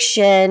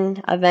addiction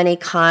of any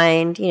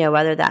kind,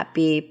 whether that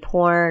be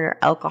porn or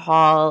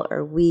alcohol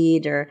or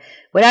weed or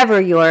whatever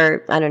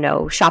you're,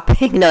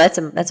 shopping. No,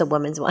 that's a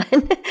woman's one.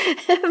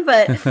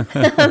 But,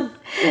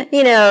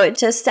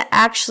 just to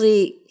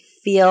actually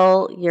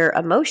feel your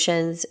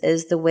emotions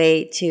is the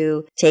way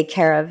to take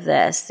care of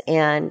this,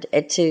 and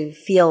to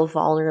feel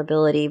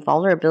vulnerability.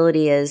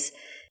 Vulnerability is,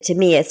 to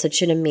me, it's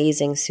such an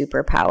amazing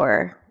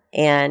superpower.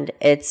 And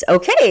it's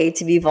okay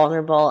to be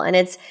vulnerable, and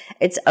it's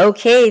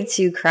okay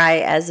to cry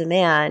as a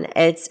man.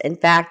 In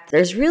fact,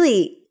 there's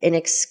really an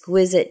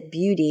exquisite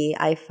beauty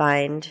I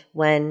find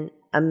when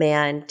a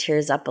man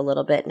tears up a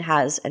little bit and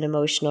has an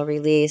emotional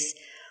release.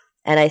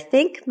 And I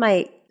think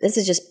my this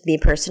is just me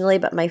personally,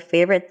 but my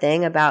favorite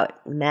thing about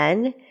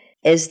men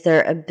is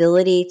their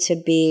ability to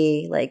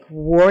be like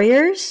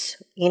warriors,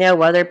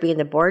 whether it be in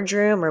the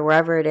boardroom or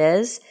wherever it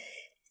is,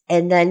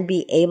 and then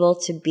be able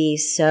to be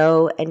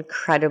so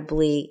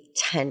incredibly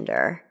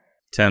tender.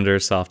 Tender,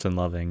 soft, and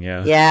loving,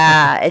 yeah.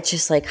 Yeah, it's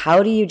just like,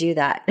 how do you do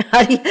that?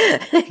 How do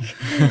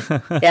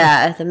you,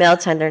 yeah, the male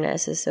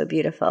tenderness is so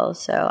beautiful.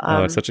 So,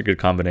 it's such a good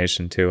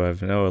combination too. I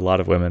know a lot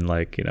of women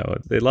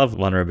they love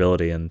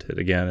vulnerability, and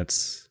again,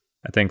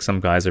 I think some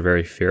guys are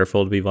very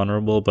fearful to be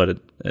vulnerable, but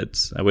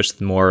I wish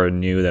more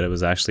knew that it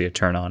was actually a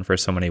turn on for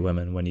so many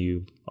women when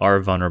you are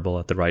vulnerable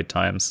at the right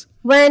times.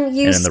 When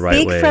you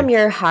speak from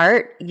your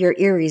heart, you're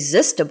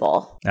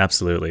irresistible.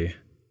 Absolutely.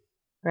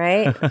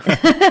 Right?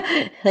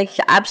 Like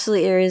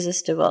absolutely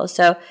irresistible.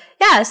 So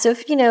yeah, so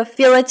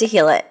feel it to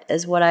heal it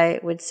is what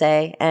I would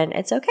say. And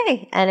it's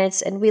okay.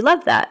 And we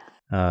love that.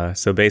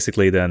 So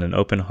basically then an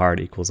open heart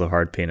equals a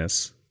hard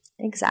penis.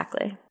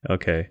 Exactly.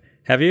 Okay.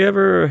 Have you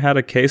ever had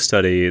a case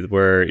study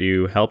where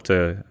you helped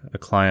a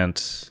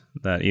client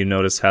that you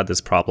noticed had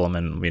this problem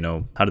and,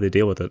 how do they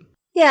deal with it?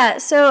 Yeah.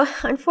 So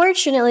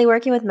unfortunately,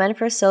 working with men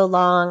for so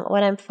long,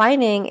 what I'm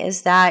finding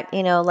is that,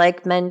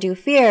 like men do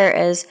fear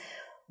is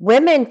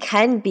women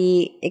can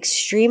be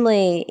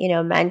extremely,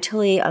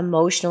 mentally,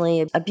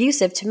 emotionally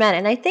abusive to men.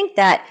 And I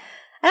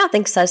don't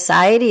think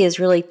society is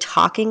really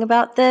talking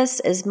about this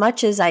as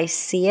much as I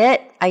see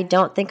it. I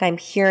don't think I'm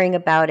hearing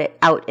about it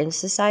out in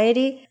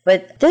society.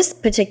 But this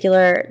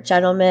particular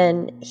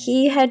gentleman,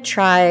 he had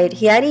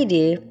ED,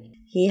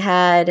 he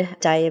had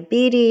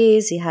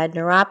diabetes, he had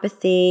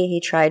neuropathy, he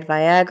tried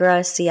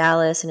Viagra,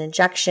 Cialis, and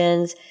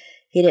injections.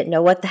 He didn't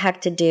know what the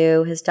heck to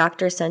do. His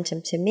doctor sent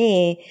him to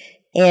me.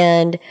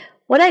 And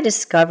what I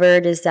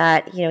discovered is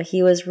that,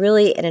 he was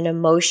really in an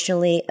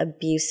emotionally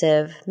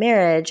abusive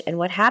marriage. And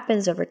what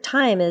happens over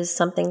time is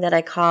something that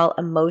I call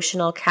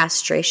emotional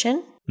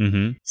castration.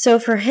 Mm-hmm. So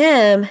for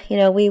him,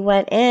 we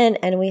went in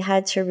and we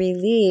had to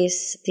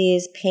release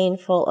these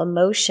painful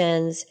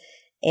emotions.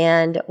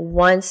 And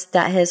once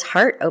that his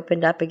heart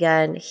opened up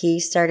again,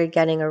 he started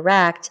getting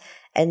erect.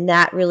 And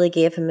that really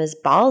gave him his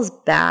balls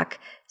back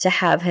to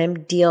have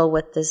him deal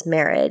with this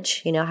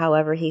marriage,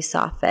 however he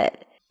saw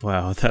fit.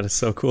 Wow, that is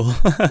so cool.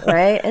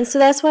 Right? And so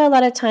that's why a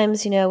lot of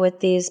times, with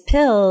these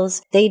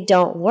pills, they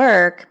don't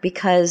work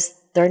because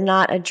they're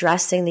not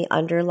addressing the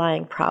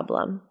underlying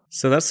problem.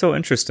 So that's so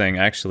interesting,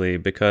 actually,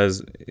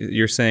 because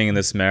you're saying in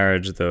this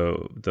marriage,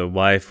 the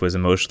wife was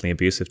emotionally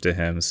abusive to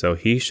him. So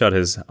he shut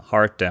his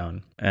heart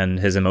down and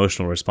his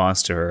emotional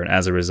response to her. And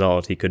as a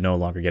result, he could no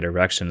longer get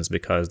erections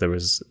because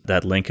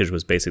that linkage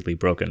was basically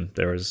broken.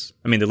 The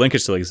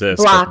linkage still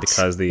exists. Blocked.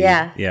 Because the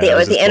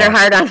inner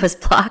heart-on was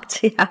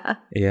blocked. Yeah.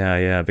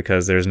 Yeah.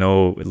 Because there's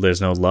no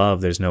love,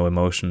 there's no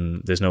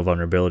emotion, there's no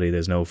vulnerability,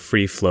 there's no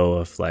free flow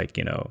of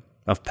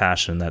of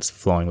passion that's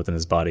flowing within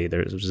his body.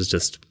 There's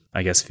just,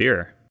 I guess,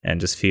 fear. And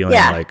just feeling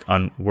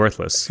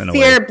worthless in a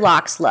way. Fear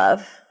blocks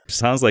love.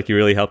 Sounds like you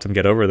really helped him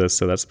get over this,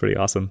 so that's pretty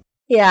awesome.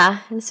 Yeah.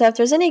 And so if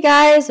there's any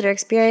guys that are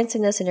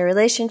experiencing this in a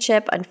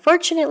relationship,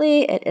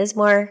 unfortunately, it is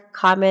more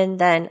common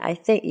than I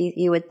think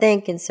you would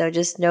think. And so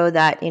just know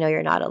that,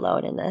 you're not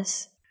alone in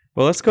this.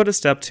 Well, let's go to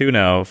step 2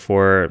 now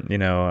for,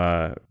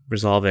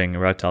 resolving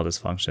erectile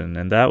dysfunction.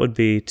 And that would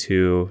be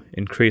to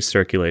increase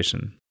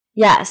circulation.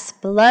 Yes.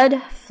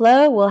 Blood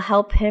flow will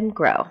help him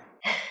grow.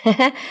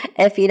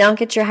 If you don't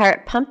get your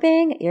heart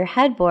pumping, your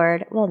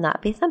headboard will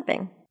not be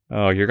thumping.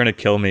 Oh, you're going to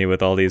kill me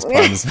with all these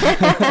puns.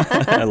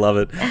 I love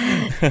it.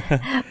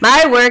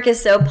 My work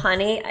is so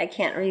punny, I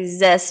can't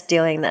resist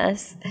doing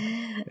this.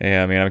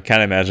 Yeah, I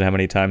can't imagine how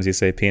many times you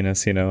say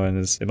penis, and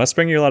it must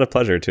bring you a lot of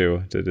pleasure,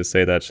 too, to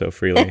say that so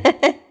freely.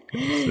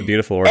 It's a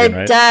beautiful organ,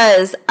 right? It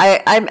does.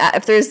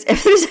 If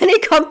there's any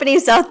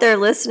companies out there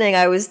listening,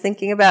 I was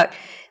thinking about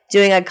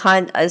doing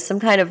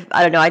some kind of,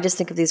 I don't know, I just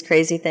think of these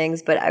crazy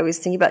things, but I was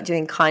thinking about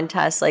doing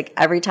contests. Like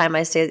every time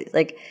I say,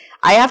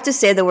 I have to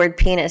say the word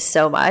penis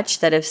so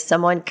much that if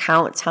someone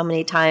counts how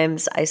many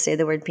times I say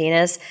the word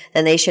penis,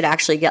 then they should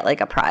actually get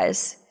a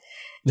prize.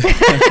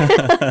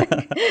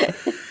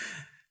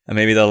 And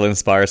maybe that'll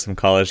inspire some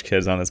college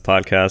kids on this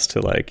podcast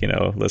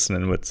to listen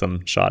in with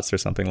some shots or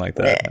something like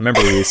that. I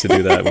remember we used to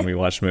do that when we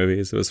watched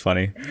movies. It was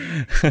funny.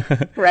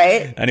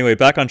 Right? Anyway,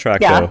 back on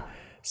track though.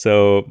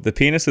 So the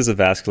penis is a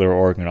vascular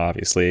organ,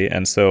 obviously.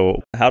 And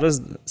so how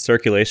does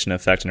circulation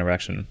affect an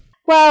erection?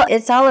 Well,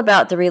 it's all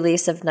about the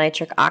release of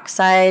nitric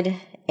oxide.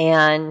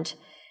 And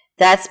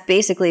that's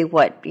basically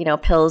what,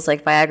 pills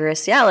like Viagra,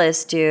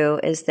 Cialis do,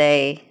 is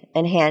they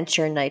enhance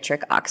your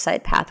nitric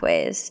oxide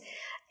pathways.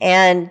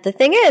 And the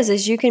thing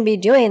is you can be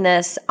doing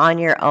this on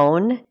your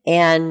own,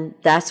 and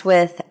that's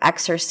with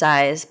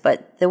exercise.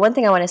 But the one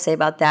thing I want to say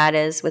about that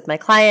is with my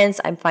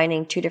clients, I'm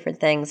finding 2 different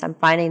things. I'm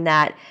finding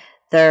that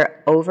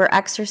they're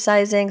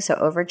over-exercising, so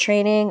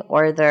overtraining,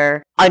 or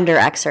they're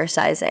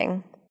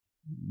under-exercising.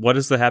 What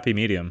is the happy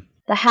medium?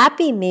 The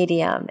happy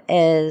medium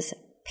is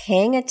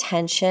paying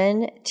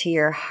attention to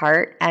your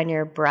heart and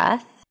your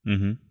breath.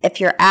 Mm-hmm. If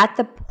you're at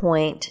the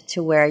point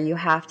to where you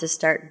have to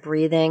start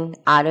breathing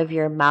out of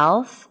your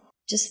mouth,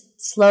 just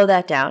slow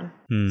that down.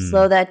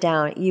 Slow that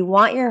down. You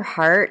want your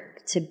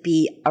heart to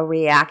be a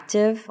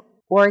reactive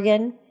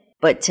organ,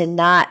 but to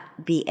not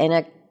be in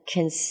a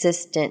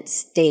consistent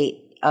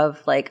state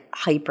of like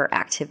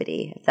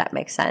hyperactivity, if that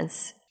makes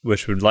sense.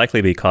 Which would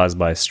likely be caused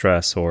by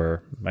stress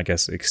or, I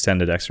guess,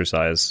 extended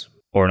exercise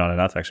or not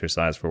enough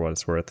exercise for what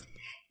it's worth.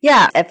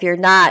 Yeah, if you're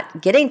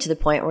not getting to the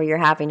point where you're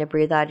having to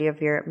breathe out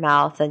of your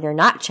mouth, then you're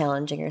not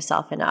challenging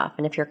yourself enough.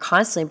 And if you're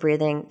constantly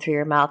breathing through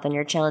your mouth, then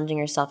you're challenging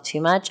yourself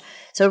too much.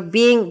 So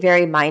being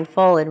very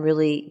mindful and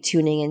really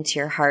tuning into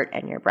your heart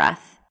and your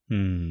breath.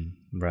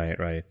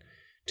 Right.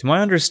 To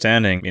my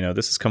understanding,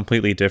 this is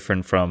completely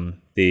different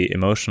from the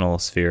emotional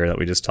sphere that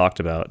we just talked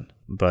about.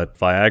 But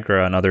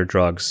Viagra and other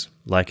drugs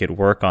like it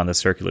work on the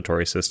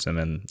circulatory system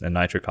and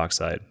nitric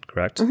oxide,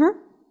 correct? Mm-hmm.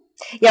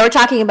 Yeah, we're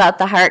talking about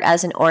the heart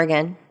as an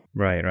organ.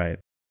 Right.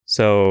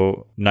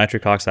 So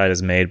nitric oxide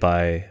is made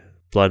by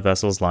blood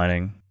vessels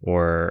lining,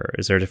 or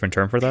is there a different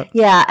term for that?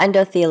 Yeah,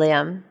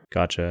 endothelium.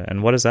 Gotcha.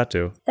 And what does that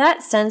do?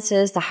 That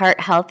senses the heart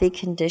healthy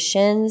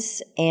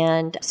conditions.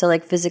 And so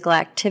like physical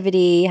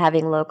activity,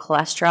 having low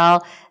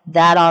cholesterol,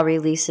 that all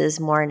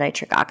releases more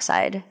nitric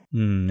oxide.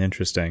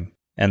 Interesting.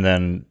 And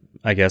then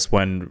I guess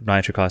when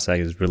nitric oxide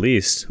is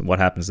released, what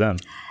happens then?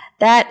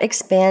 That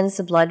expands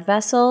the blood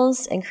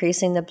vessels,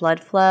 increasing the blood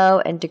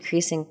flow and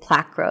decreasing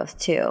plaque growth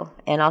too,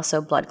 and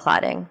also blood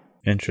clotting.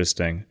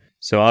 Interesting.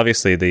 So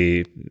obviously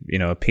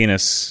a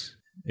penis,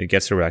 it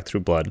gets erect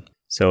through blood.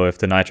 So if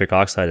the nitric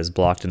oxide is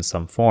blocked in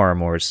some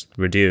form or is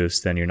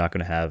reduced, then you're not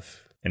going to have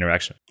an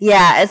erection.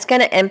 Yeah, it's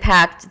going to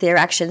impact the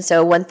erection.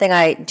 So one thing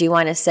I do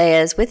want to say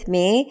is with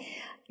me,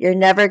 you're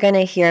never going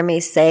to hear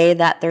me say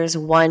that there's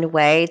one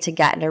way to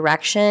get an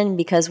erection,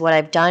 because what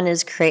I've done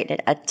is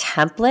created a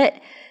template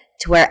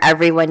to where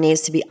everyone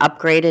needs to be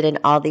upgraded in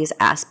all these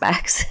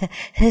aspects.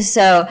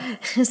 So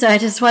I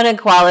just want to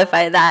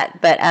qualify that.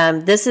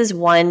 But this is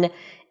one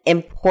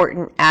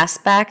important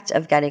aspect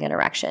of getting an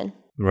erection.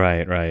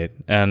 Right.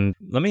 And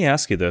let me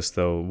ask you this,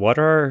 though. What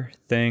are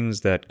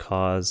things that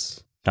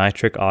cause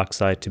nitric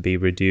oxide to be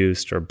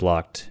reduced or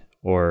blocked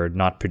or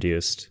not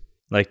produced?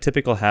 Like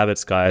typical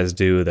habits guys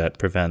do that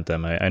prevent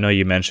them. I know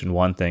you mentioned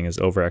one thing is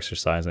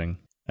overexercising.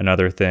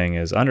 Another thing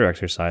is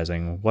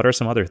underexercising. What are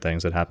some other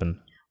things that happen?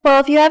 Well,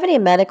 if you have any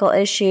medical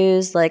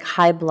issues like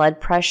high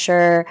blood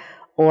pressure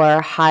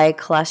or high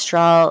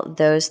cholesterol,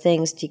 those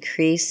things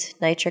decrease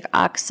nitric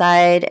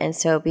oxide. And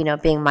so,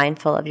 being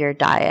mindful of your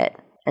diet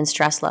and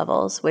stress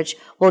levels, which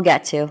we'll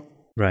get to.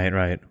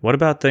 Right. What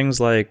about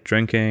things like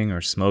drinking or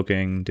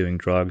smoking, doing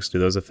drugs? Do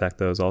those affect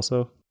those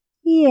also?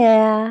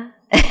 Yeah,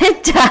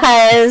 it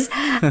does.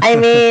 I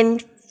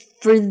mean,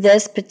 for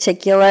this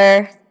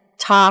particular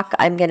talk,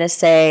 I'm going to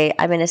say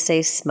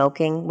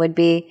smoking would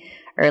be,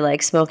 or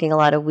like smoking a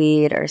lot of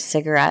weed or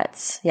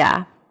cigarettes.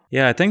 Yeah.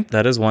 Yeah, I think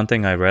that is one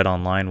thing I read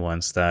online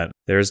once, that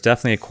there's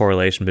definitely a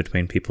correlation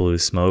between people who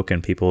smoke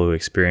and people who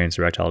experience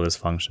erectile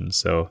dysfunction.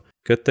 So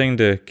good thing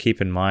to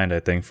keep in mind,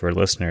 I think, for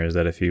listeners,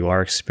 that if you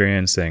are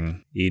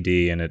experiencing ED,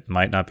 and it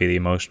might not be the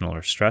emotional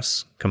or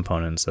stress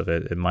components of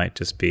it, it might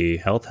just be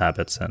health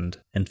habits and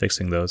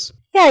fixing those.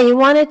 Yeah, you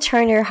want to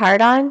turn your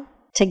heart on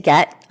to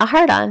get a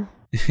heart on.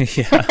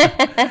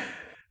 Yeah.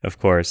 Of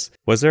course.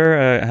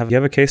 Have you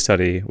have a case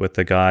study with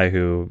the guy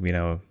who,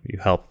 you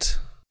helped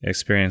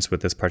experience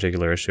with this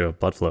particular issue of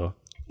blood flow?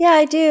 Yeah,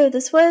 I do.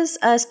 This was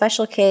a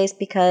special case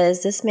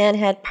because this man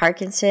had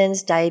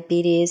Parkinson's,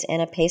 diabetes,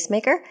 and a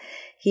pacemaker.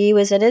 He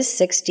was in his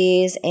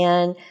 60s,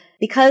 and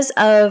because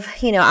of,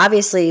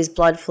 obviously his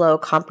blood flow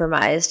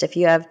compromised. If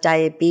you have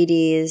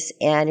diabetes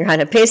and you're on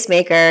a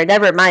pacemaker,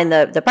 never mind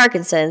the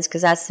Parkinson's,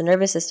 because that's the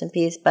nervous system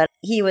piece, but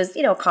he was,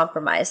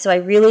 compromised. So I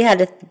really had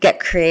to get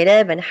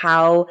creative in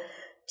how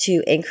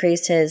to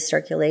increase his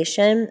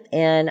circulation.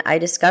 And I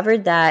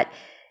discovered that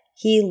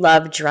he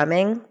loved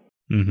drumming.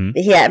 Mm-hmm.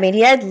 Yeah,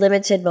 he had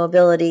limited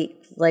mobility,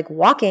 like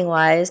walking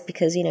wise,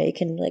 because, you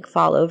can like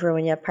fall over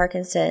when you have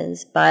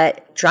Parkinson's,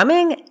 but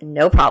drumming,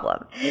 no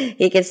problem.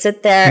 He could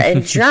sit there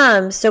and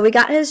drum. So we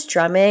got his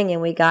drumming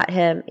and we got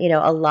him,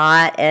 a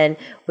lot. And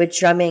with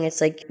drumming,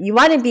 it's like you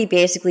want to be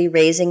basically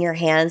raising your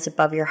hands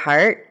above your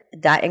heart.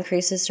 That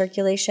increases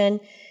circulation.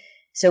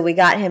 So we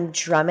got him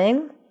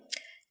drumming.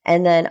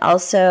 And then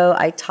also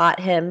I taught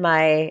him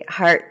my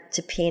heart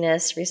to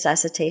penis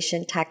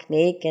resuscitation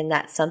technique, and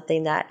that's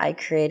something that I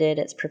created.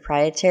 It's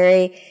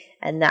proprietary,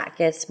 and that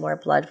gets more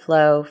blood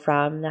flow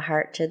from the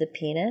heart to the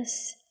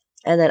penis.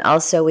 And then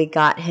also we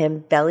got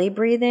him belly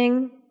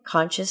breathing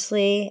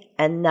consciously,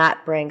 and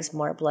that brings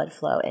more blood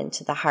flow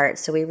into the heart.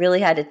 So we really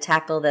had to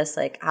tackle this,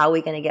 like, how are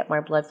we going to get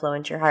more blood flow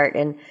into your heart?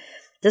 And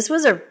this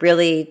was a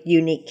really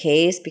unique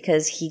case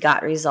because he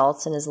got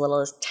results in as little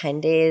as 10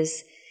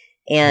 days.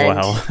 And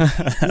wow.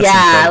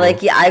 yeah,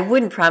 incredible. I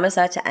wouldn't promise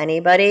that to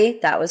anybody.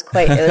 It was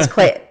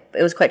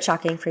quite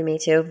shocking for me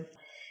too.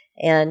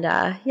 And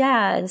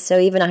and so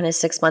even on his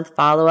 6-month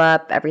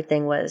follow-up,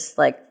 everything was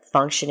like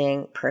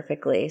functioning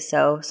perfectly.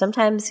 So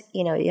sometimes,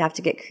 you have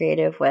to get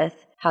creative with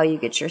how you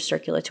get your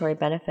circulatory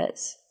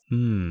benefits.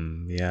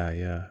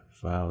 Yeah.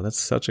 Wow, that's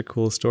such a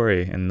cool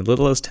story. In as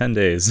little as 10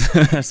 days.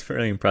 That's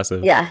fairly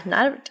impressive. Yeah,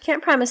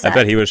 can't promise that. I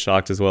bet he was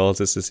shocked as well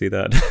just to see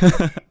that.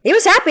 He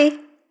was happy.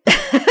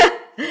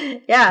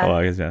 Yeah. Oh,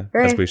 I guess, yeah.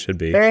 As we should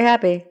be. Very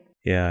happy.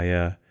 Yeah,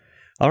 yeah.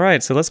 All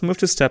right, so let's move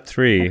to step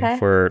 3 Okay.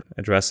 for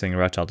addressing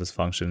erectile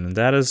dysfunction. And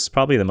that is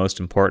probably the most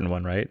important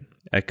one, right?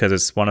 Because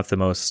it's one of the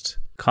most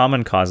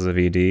common causes of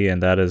ED,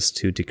 and that is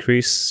to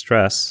decrease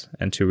stress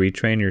and to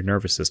retrain your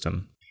nervous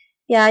system.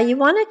 Yeah, you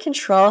want to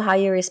control how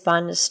you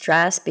respond to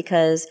stress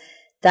because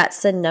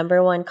that's the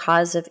number one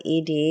cause of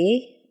ED.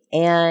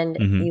 And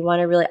you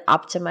want to really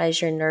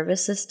optimize your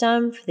nervous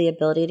system for the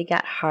ability to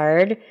get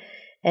hard.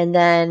 And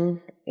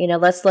then,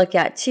 let's look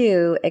at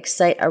too,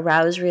 excite,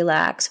 arouse,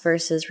 relax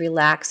versus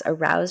relax,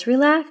 arouse,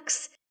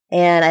 relax.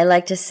 And I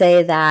like to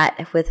say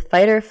that with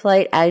fight or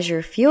flight as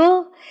your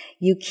fuel,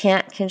 you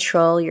can't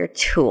control your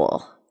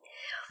tool.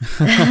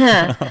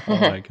 Oh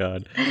my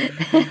God.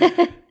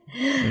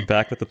 I'm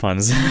back with the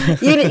puns.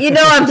 you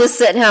know I'm just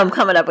sitting home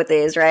coming up with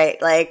these,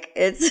 right? Like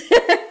it's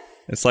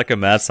It's like a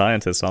mad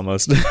scientist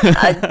almost.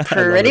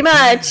 pretty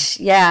much,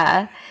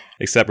 yeah.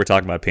 Except we're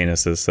talking about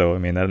penises, so I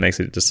mean that makes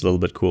it just a little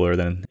bit cooler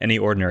than any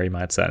ordinary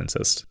mad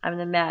scientist. I'm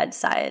the mad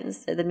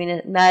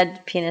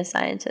penis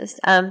scientist.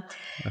 And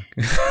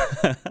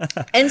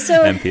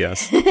so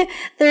MPS.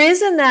 the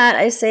reason that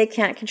I say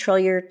can't control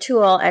your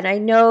tool, and I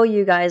know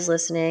you guys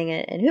listening,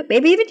 and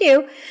maybe even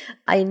you,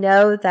 I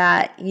know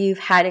that you've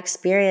had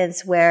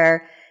experience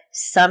where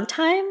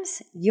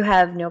sometimes you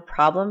have no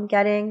problem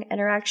getting an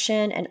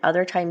erection and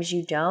other times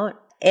you don't.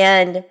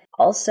 And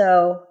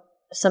also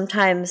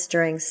sometimes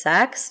during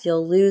sex,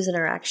 you'll lose an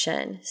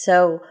erection.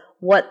 So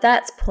what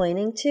that's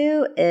pointing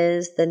to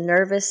is the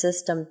nervous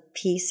system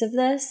piece of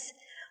this,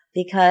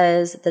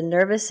 because the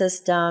nervous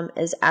system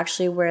is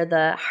actually where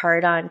the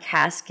hard-on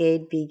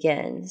cascade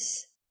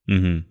begins.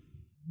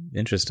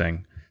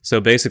 Interesting. So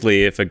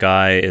basically, if a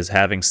guy is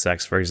having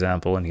sex, for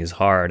example, and he's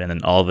hard, and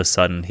then all of a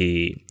sudden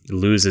he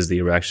loses the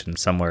erection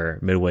somewhere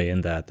midway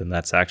in that, then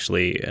that's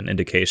actually an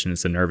indication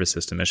it's a nervous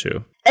system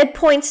issue. It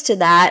points to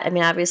that. I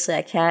mean, obviously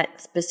I can't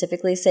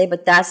specifically say,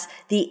 but that's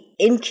the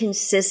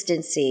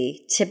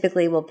inconsistency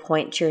typically will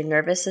point to your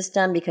nervous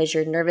system because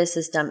your nervous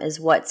system is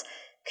what's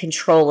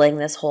controlling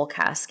this whole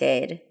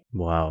cascade.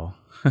 Wow.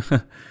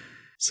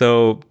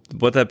 So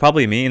what that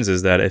probably means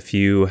is that if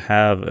you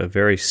have a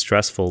very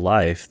stressful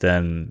life,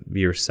 then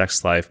your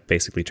sex life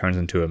basically turns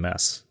into a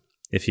mess.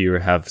 If you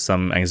have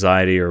some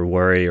anxiety or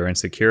worry or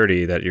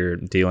insecurity that you're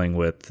dealing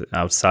with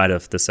outside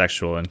of the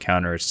sexual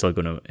encounter, it's still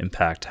going to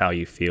impact how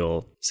you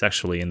feel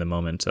sexually in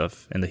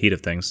the heat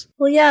of things.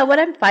 Well, yeah, what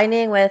I'm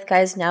finding with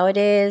guys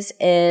nowadays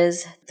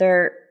is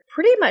they're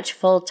pretty much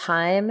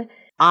full-time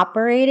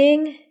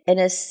operating in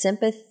a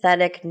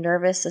sympathetic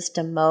nervous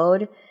system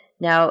mode.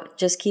 Now,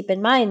 just keep in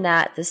mind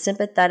that the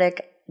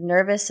sympathetic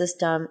nervous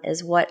system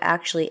is what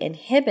actually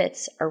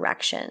inhibits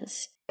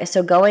erections.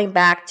 So going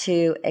back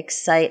to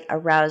excite,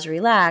 arouse,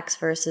 relax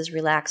versus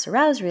relax,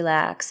 arouse,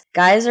 relax,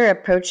 guys are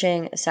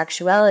approaching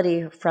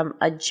sexuality from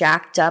a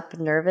jacked up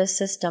nervous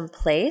system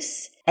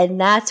place. And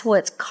that's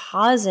what's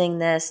causing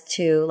this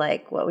to,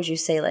 like, what would you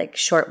say, like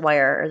short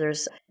wire, or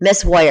there's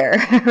miswire,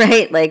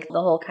 right? Like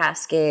the whole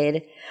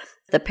cascade.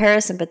 The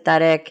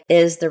parasympathetic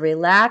is the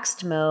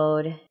relaxed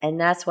mode, and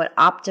that's what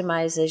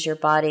optimizes your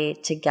body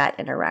to get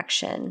an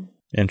erection.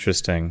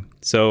 Interesting.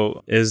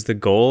 So is the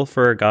goal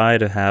for a guy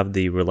to have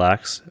the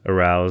relaxed,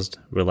 aroused,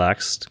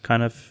 relaxed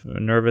kind of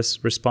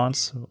nervous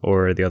response,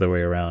 or the other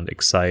way around,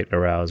 excite,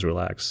 arouse,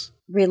 relax?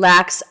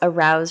 Relax,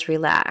 arouse,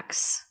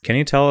 relax. Can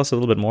you tell us a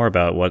little bit more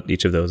about what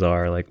each of those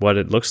are, like what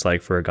it looks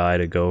like for a guy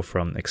to go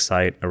from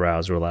excite,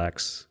 arouse,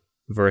 relax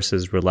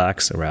versus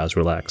relax, arouse,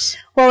 relax?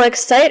 Well,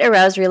 excite,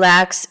 arouse,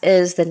 relax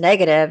is the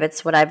negative.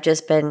 It's what I've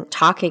just been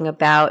talking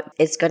about.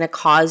 It's going to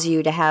cause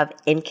you to have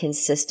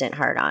inconsistent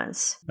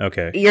hard-ons.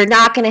 Okay. You're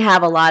not going to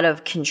have a lot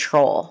of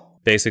control.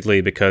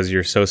 Basically, because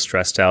you're so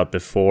stressed out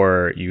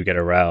before you get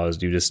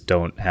aroused, you just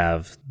don't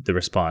have the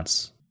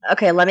response.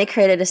 Okay, let me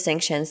create a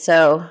distinction.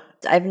 So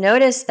I've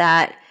noticed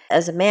that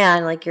as a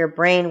man, like your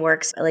brain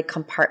works like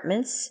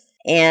compartments.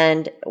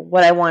 And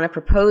what I want to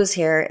propose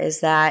here is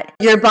that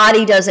your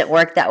body doesn't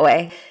work that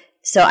way.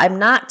 So I'm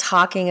not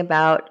talking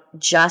about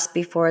just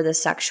before the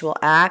sexual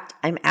act.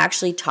 I'm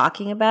actually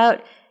talking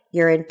about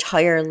your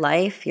entire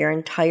life, your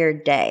entire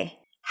day.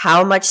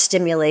 How much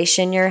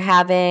stimulation you're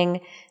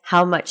having,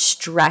 how much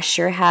stress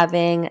you're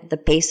having, the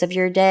pace of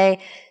your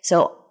day.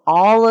 So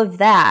all of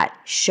that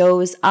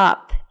shows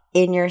up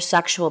in your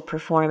sexual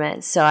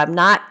performance. So I'm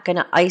not going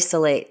to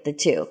isolate the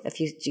two.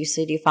 Do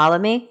you follow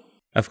me?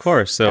 Of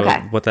course. So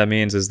okay. What that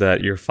means is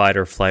that your fight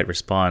or flight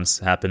response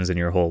happens in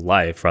your whole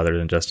life rather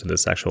than just in the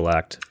sexual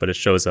act, but it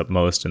shows up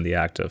most in the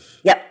act of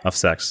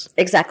sex.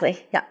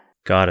 Exactly. Yeah.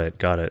 Got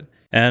it.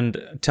 And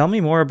tell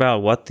me more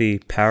about what the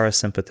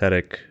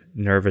parasympathetic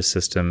nervous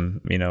system,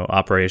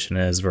 operation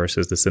is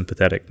versus the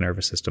sympathetic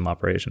nervous system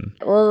operation.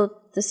 Well,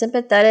 the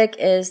sympathetic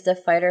is the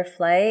fight or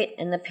flight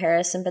and the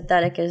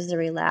parasympathetic is the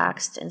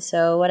relaxed. And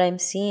so what I'm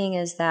seeing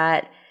is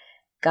that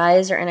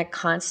guys are in a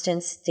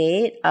constant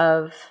state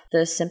of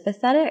the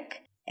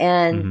sympathetic.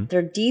 And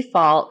their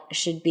default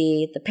should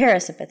be the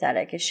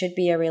parasympathetic. It should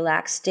be a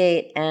relaxed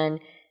state, and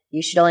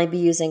you should only be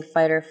using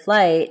fight or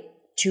flight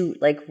to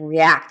like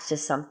react to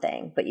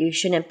something, but you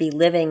shouldn't be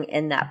living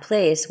in that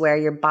place where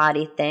your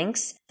body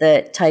thinks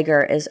the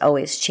tiger is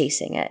always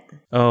chasing it.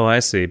 Oh, I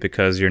see.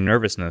 Because your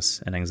nervousness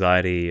and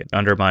anxiety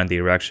undermine the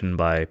erection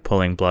by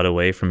pulling blood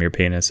away from your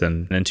penis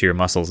and into your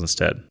muscles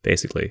instead,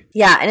 basically.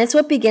 Yeah, and it's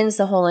what begins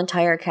the whole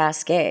entire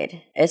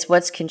cascade. It's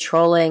what's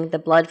controlling the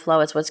blood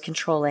flow. It's what's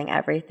controlling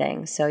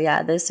everything. So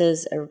yeah, this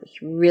is a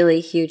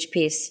really huge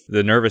piece.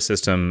 The nervous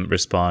system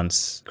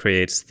response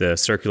creates the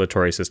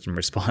circulatory system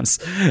response.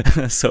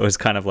 So it's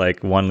kind of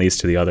like one leads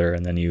to the other,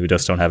 and then you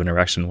just don't have an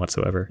erection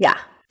whatsoever. Yeah.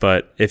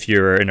 But if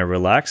you're in a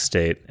relaxed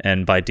state,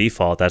 and by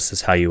default, that's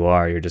just how you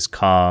are, you're just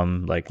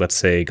calm. Like, let's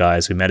say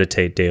guys who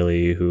meditate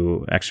daily,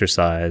 who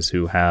exercise,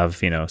 who have,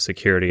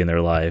 security in their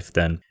life,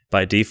 then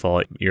by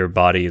default, your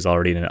body is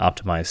already in an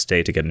optimized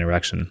state to get an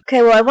erection.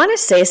 Okay, well, I want to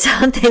say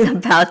something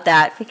about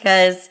that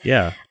because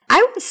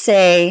I would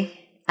say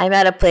I'm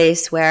at a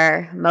place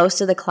where most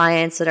of the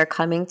clients that are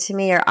coming to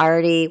me are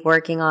already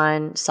working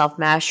on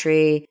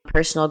self-mastery,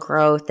 personal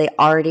growth. They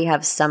already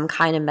have some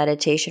kind of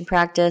meditation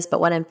practice. But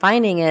what I'm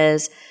finding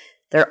is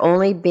they're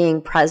only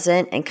being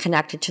present and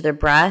connected to their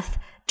breath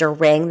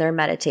during their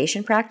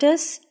meditation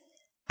practice.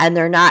 And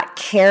they're not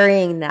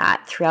carrying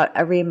that throughout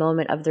every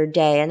moment of their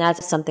day. And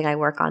that's something I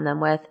work on them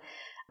with.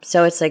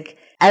 So it's like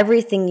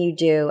everything you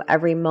do,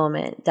 every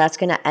moment, that's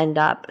going to end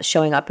up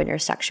showing up in your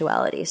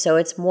sexuality. So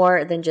it's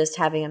more than just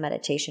having a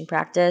meditation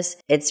practice.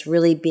 It's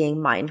really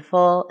being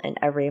mindful in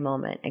every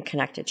moment and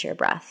connected to your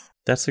breath.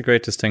 That's a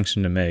great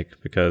distinction to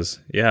make because,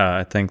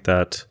 I think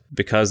that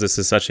because this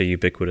is such a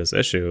ubiquitous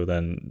issue,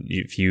 then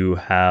if you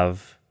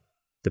have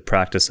the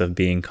practice of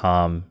being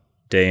calm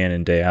day in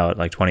and day out,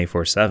 like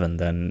 24/7,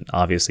 then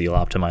obviously you'll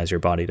optimize your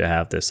body to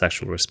have the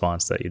sexual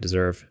response that you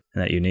deserve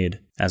and that you need,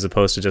 as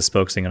opposed to just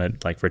focusing on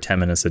it like for 10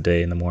 minutes a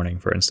day in the morning,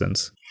 for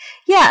instance.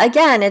 Yeah,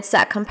 again, it's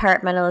that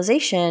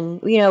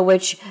compartmentalization,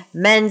 which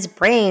men's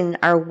brain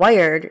are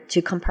wired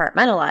to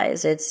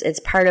compartmentalize. It's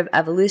part of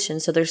evolution.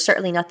 So there's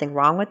certainly nothing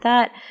wrong with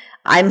that.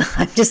 I'm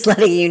just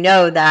letting you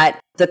know that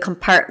the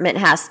compartment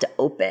has to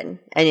open,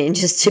 and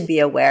just to be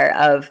aware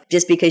of,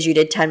 just because you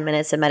did 10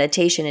 minutes of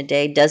meditation a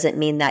day doesn't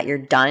mean that you're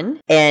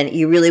done, and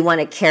you really want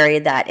to carry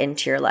that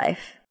into your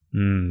life.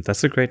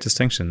 That's a great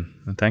distinction.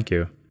 Thank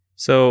you.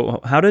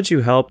 So how did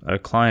you help a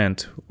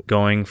client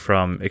going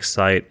from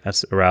excite,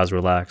 arouse,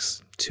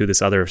 relax to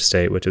this other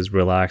state, which is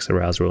relax,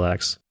 arouse,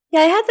 relax?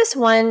 Yeah, I had this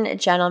one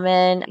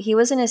gentleman. He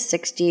was in his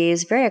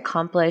 60s, very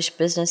accomplished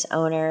business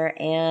owner,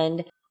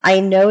 and I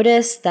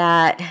noticed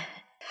that,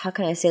 how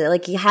can I say that?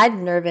 Like, he had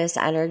nervous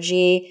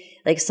energy,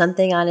 like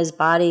something on his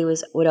body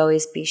would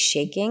always be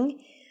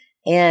shaking.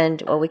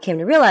 And what we came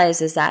to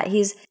realize is that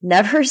he's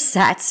never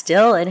sat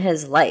still in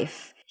his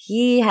life.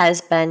 He has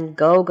been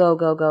go, go,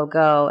 go, go,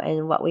 go.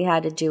 And what we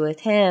had to do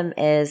with him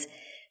is,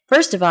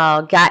 first of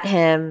all, get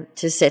him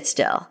to sit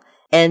still,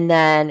 and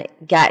then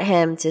get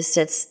him to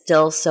sit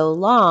still so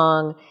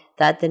long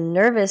that the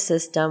nervous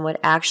system would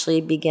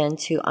actually begin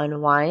to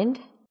unwind.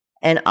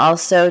 And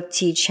also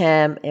teach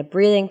him a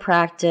breathing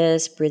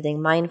practice,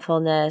 breathing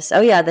mindfulness. Oh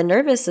yeah, the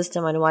nervous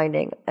system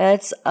unwinding.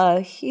 It's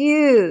a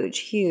huge,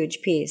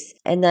 huge piece.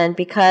 And then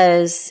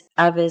because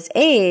of his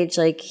age,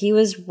 like, he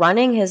was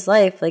running his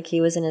life like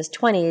he was in his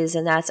 20s,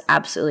 and that's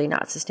absolutely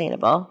not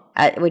sustainable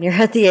when you're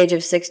at the age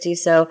of 60.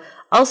 So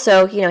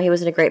also, he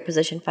was in a great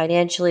position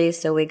financially,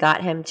 so we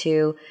got him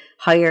to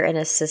hire an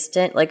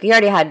assistant. Like, we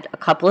already had a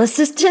couple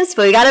assistants,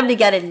 but we got him to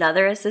get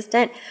another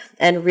assistant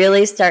and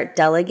really start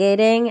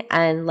delegating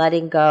and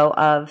letting go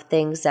of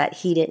things that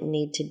he didn't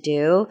need to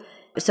do.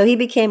 So he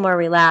became more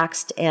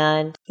relaxed,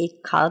 and he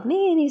called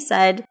me and he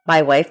said,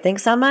 "My wife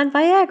thinks I'm on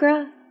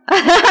Viagra."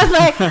 I'm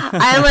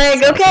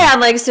like, okay. I'm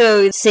like,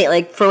 so say,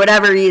 like, for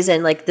whatever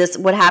reason, like, this,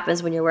 what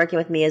happens when you're working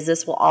with me is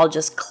this will all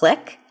just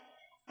click.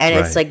 And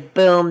It's like,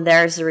 boom,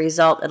 there's the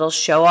result. It'll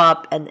show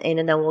up, and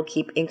then we'll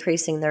keep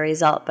increasing the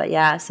result. But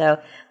yeah, so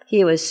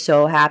he was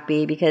so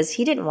happy because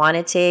he didn't want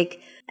to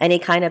take any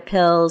kind of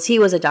pills. He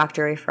was a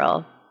doctor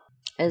referral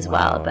as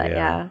well. But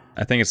yeah.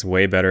 I think it's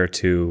way better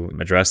to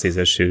address these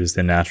issues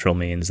than natural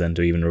means than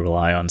to even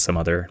rely on some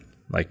other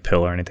like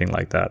pill or anything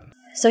like that.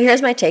 So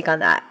here's my take on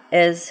that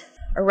is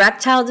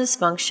erectile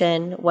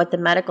dysfunction, what the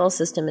medical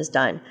system has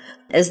done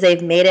is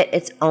they've made it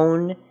its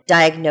own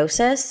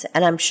diagnosis.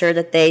 And I'm sure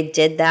that they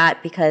did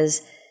that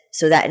because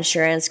so that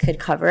insurance could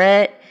cover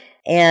it.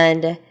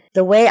 And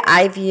the way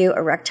I view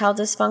erectile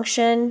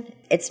dysfunction,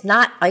 it's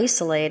not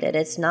isolated.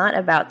 It's not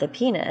about the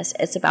penis.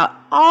 It's about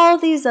all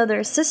these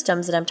other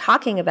systems that I'm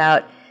talking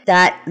about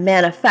that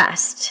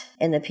manifest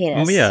in the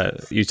penis. Well, yeah,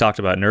 you talked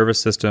about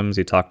nervous systems,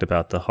 you talked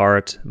about the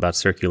heart, about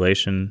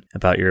circulation,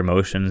 about your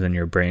emotions and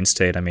your brain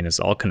state. I mean, it's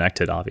all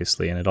connected,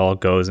 obviously, and it all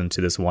goes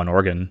into this one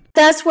organ.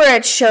 That's where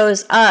it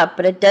shows up,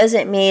 but it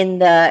doesn't mean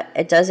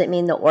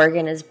the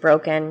organ is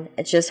broken.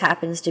 It just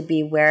happens to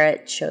be where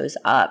it shows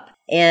up.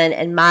 And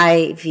in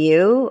my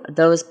view,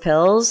 those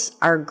pills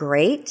are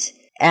great.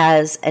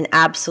 as an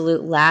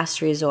absolute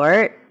last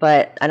resort,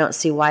 but I don't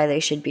see why they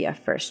should be a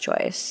first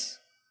choice.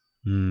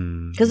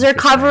 Because they're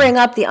covering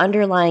up the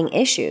underlying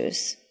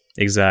issues.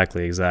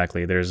 Exactly.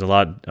 There's a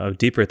lot of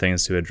deeper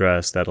things to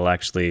address that'll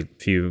actually,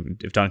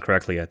 if done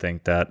correctly, I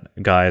think that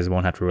guys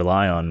won't have to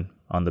rely on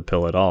the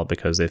pill at all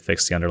because they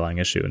fix the underlying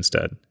issue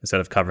instead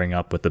of covering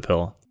up with the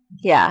pill.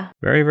 Yeah.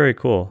 Very, very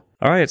cool.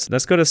 All right, so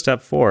let's go to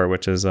step 4,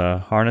 which is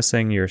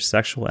harnessing your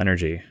sexual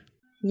energy.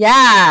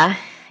 Yeah.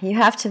 You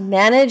have to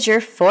manage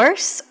your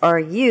force or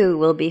you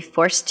will be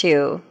forced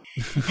to.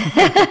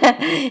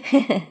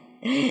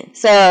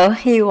 So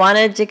you want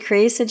to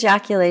decrease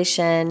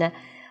ejaculation,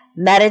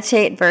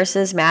 meditate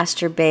versus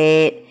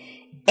masturbate,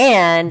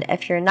 and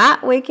if you're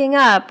not waking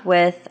up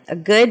with a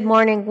good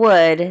morning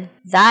wood,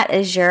 that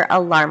is your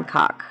alarm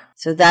clock.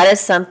 So that is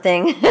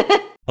something...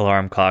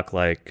 Alarm clock,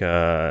 like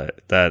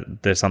that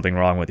there's something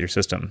wrong with your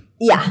system.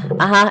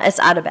 Yeah, it's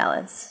out of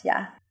balance,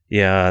 yeah.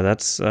 Yeah,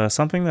 that's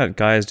something that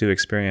guys do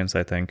experience,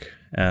 I think.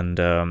 And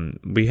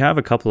we have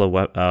a couple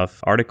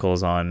of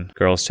articles on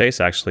Girls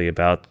Chase, actually,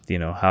 about,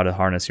 how to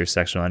harness your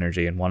sexual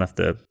energy. And one of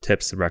the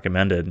tips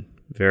recommended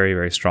very,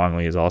 very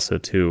strongly is also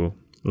to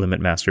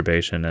limit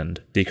masturbation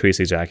and decrease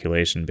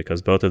ejaculation,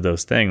 because both of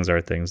those things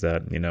are things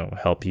that,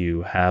 help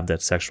you have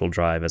that sexual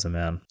drive as a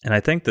man. And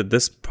I think that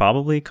this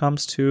probably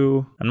comes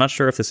to, I'm not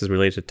sure if this is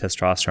related to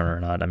testosterone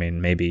or not. I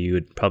mean, maybe you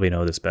would probably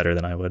know this better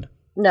than I would.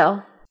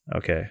 No.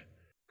 Okay.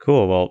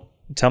 Cool. Well,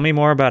 tell me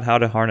more about how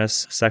to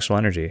harness sexual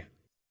energy.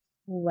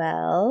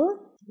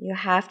 Well, you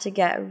have to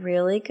get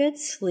really good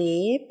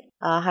sleep.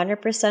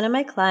 100% of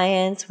my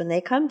clients, when they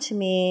come to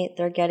me,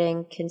 they're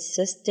getting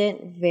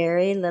consistent,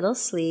 very little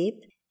sleep.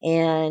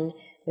 And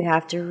we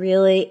have to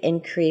really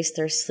increase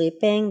their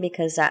sleeping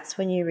because that's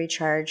when you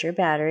recharge your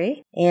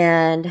battery.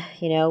 And,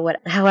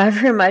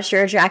 however much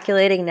you're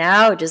ejaculating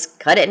now, just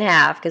cut it in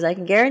half because I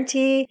can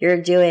guarantee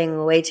you're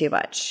doing way too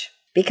much.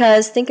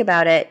 Because think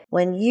about it,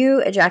 when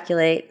you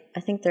ejaculate, I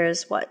think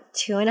there's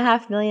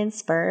 2.5 million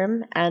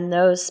sperm, and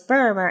those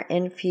sperm are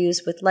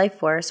infused with life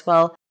force.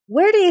 Well,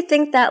 where do you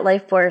think that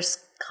life force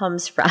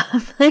comes from?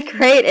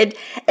 Right?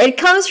 It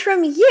comes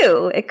from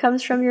you. It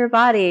comes from your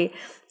body.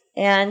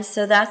 And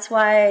so that's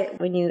why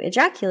when you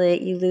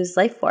ejaculate, you lose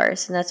life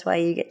force, and that's why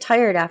you get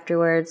tired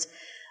afterwards.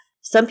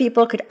 Some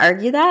people could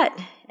argue that,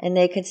 and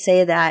they could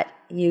say that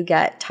you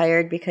get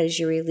tired because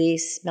you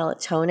release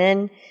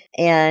melatonin.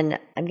 And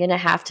I'm going to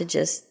have to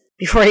just,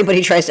 before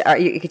anybody tries to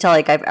argue, you can tell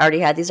I've already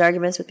had these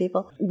arguments with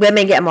people.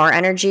 Women get more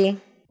energy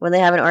when they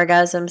have an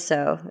orgasm.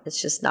 So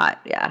it's just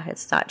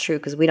it's not true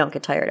because we don't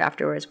get tired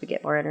afterwards. We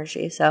get more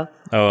energy. So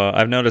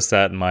I've noticed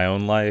that in my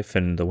own life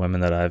and the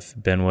women that I've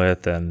been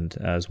with, and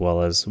as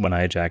well as when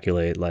I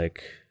ejaculate,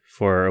 like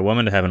for a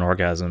woman to have an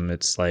orgasm,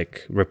 it's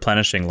like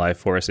replenishing life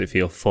force. You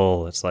feel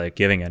full. It's like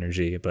giving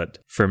energy. But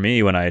for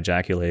me, when I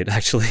ejaculate,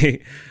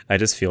 actually, I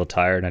just feel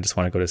tired and I just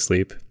want to go to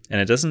sleep. And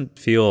it doesn't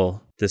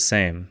feel the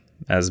same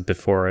as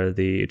before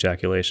the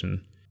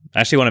ejaculation.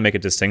 I actually want to make a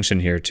distinction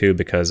here too,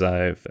 because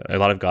a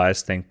lot of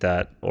guys think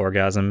that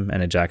orgasm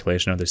and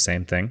ejaculation are the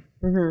same thing.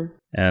 Mm-hmm.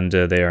 And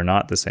they are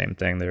not the same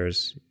thing.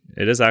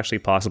 It is actually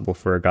possible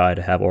for a guy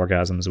to have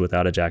orgasms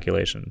without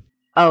ejaculation.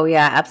 Oh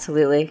yeah,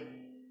 absolutely.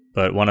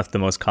 But one of the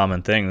most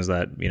common things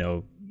that,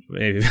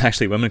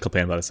 actually women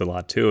complain about this a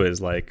lot too,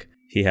 is like,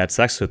 he had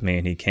sex with me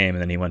and he came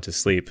and then he went to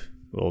sleep.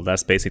 Well,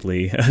 that's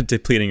basically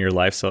depleting your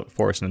life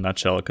force in a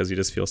nutshell because you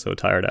just feel so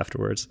tired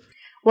afterwards.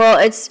 Well,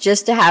 it's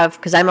just to have,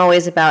 because I'm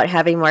always about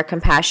having more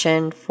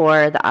compassion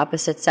for the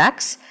opposite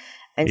sex.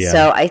 And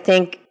so I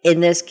think in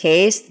this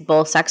case,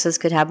 both sexes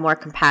could have more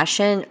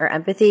compassion or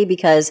empathy,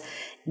 because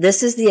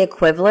this is the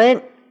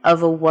equivalent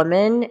of a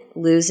woman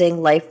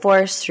losing life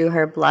force through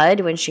her blood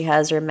when she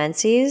has her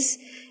menses.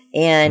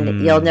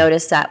 And you'll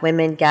notice that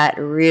women get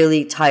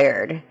really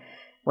tired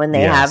when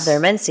they have their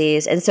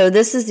menses. And so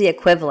this is the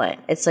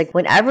equivalent. It's like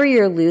whenever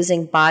you're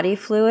losing body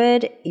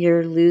fluid,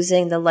 you're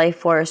losing the life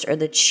force or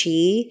the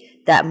chi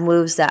that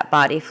moves that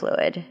body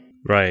fluid.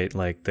 Right,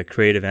 like the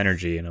creative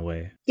energy in a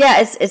way.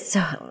 Yeah,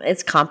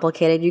 it's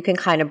complicated. You can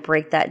kind of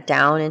break that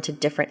down into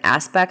different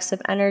aspects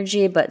of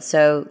energy, but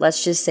so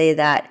let's just say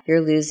that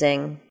you're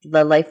losing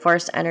the life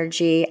force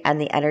energy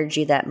and the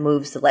energy that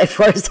moves the life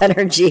force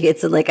energy.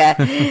 It's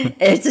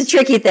it's a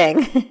tricky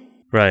thing.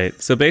 Right.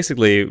 So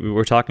basically, we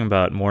were talking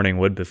about morning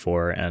wood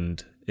before,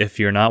 and if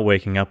you're not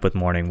waking up with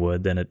morning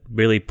wood, then it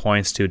really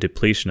points to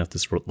depletion of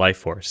this life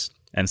force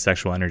and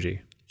sexual energy.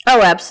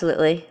 Oh,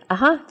 absolutely.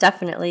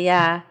 Definitely,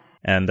 yeah.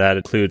 And that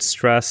includes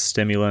stress,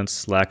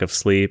 stimulants, lack of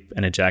sleep,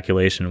 and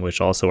ejaculation,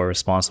 which also are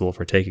responsible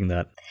for taking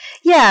that.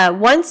 Yeah,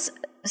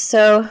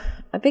 so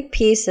a big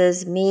piece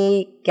is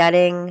me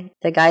getting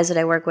the guys that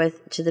I work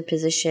with to the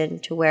position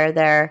to where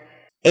they're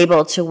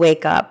able to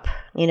wake up,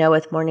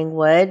 with morning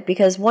wood,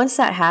 because once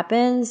that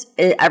happens,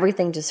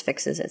 everything just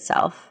fixes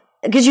itself.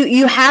 Because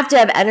you have to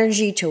have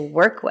energy to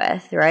work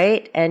with,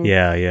 right? And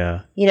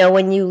yeah.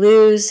 When you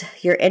lose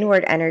your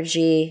inward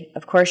energy,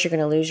 of course you're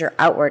going to lose your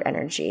outward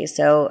energy.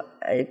 So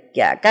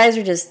guys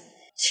are just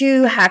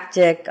too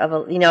hectic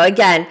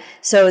again.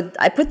 So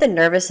I put the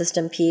nervous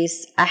system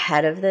piece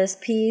ahead of this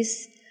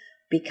piece,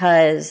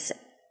 because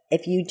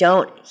if you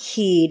don't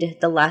heed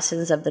the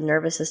lessons of the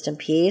nervous system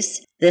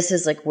piece, this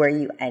is like where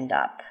you end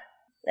up.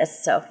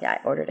 So yeah,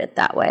 I ordered it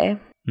that way.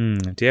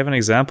 Do you have an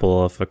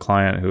example of a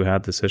client who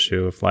had this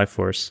issue of life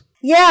force?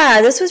 Yeah,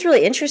 this was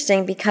really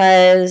interesting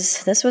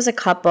because this was a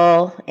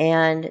couple,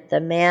 and the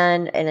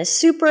man in a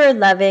super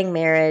loving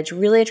marriage,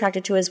 really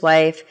attracted to his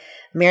wife,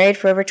 married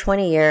for over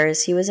 20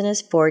 years. He was in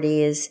his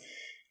 40s,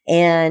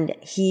 and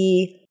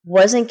he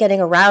wasn't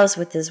getting aroused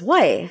with his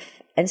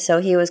wife. And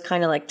so he was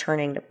kind of like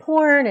turning to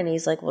porn, and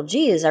he's like, well,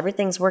 geez,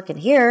 everything's working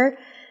here,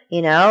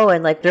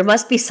 and like there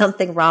must be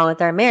something wrong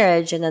with our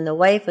marriage. And then the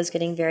wife was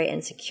getting very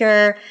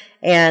insecure,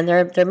 and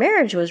their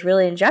marriage was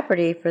really in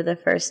jeopardy for the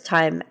first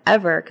time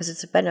ever, because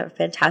it's been a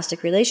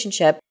fantastic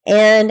relationship.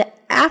 And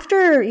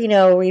after,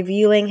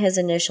 reviewing his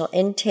initial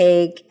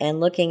intake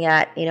and looking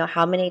at,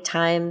 how many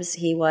times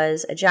he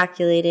was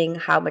ejaculating,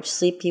 how much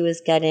sleep he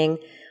was getting,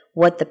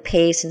 what the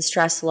pace and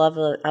stress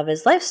level of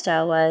his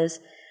lifestyle was,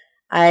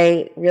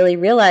 I really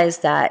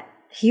realized that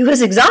he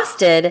was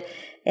exhausted.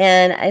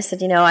 And I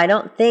said, I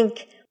don't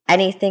think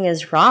anything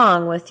is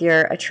wrong with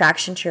your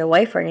attraction to your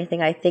wife or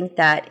anything. I think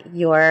that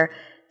you're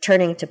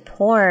turning to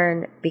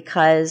porn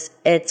because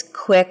it's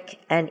quick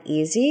and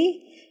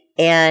easy,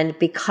 and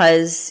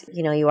because,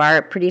 you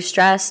are pretty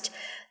stressed,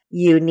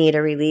 you need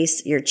a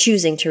release. You're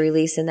choosing to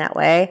release in that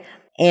way.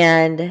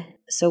 And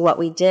so what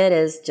we did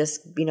is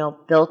just,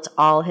 built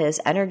all his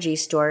energy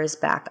stores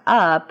back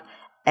up.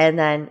 And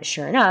then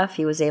sure enough,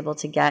 he was able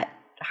to get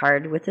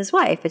hard with his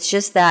wife. It's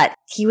just that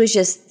he was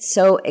just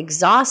so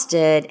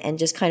exhausted and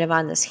just kind of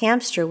on this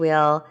hamster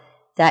wheel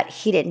that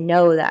he didn't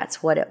know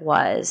that's what it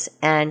was.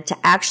 And to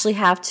actually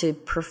have to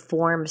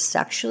perform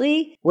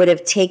sexually would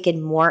have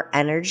taken more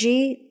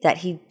energy that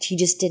he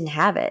just didn't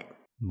have it.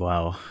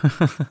 Wow.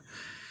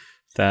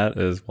 That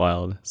is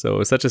wild. So it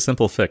was such a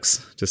simple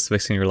fix, just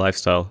fixing your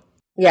lifestyle.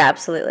 Yeah,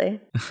 absolutely.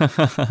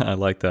 I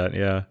like that.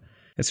 Yeah.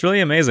 It's really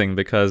amazing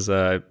because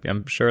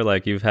I'm sure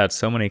like you've had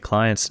so many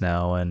clients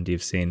now and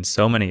you've seen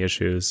so many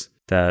issues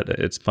that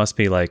it must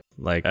be like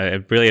I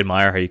really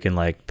admire how you can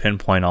like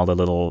pinpoint all the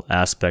little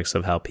aspects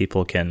of how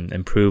people can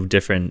improve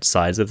different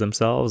sides of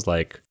themselves.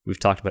 Like we've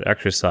talked about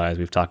exercise,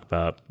 we've talked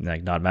about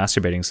like not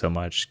masturbating so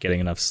much,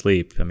 getting enough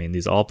sleep. I mean,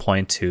 these all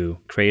point to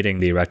creating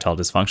the erectile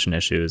dysfunction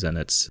issues, and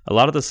it's a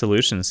lot of the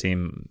solutions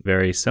seem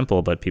very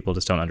simple, but people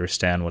just don't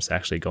understand what's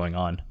actually going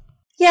on.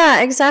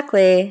 Yeah,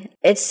 exactly.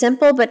 It's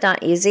simple but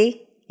not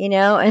easy,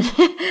 and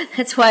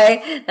that's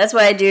why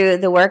I do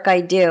the work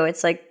I do.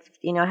 It's like,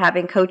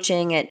 having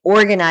coaching, it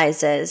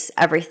organizes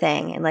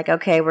everything, and like,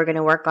 okay, we're going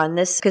to work on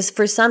this. Because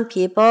for some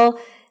people,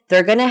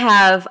 they're going to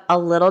have a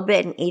little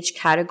bit in each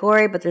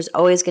category, but there's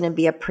always going to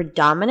be a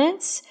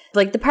predominance.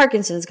 Like the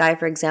Parkinson's guy,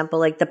 for example,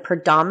 like the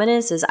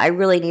predominance is I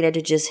really needed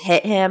to just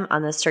hit him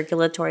on the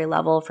circulatory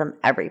level from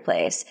every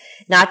place.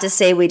 Not to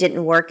say we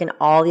didn't work in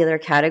all the other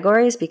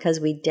categories, because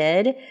we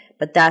did,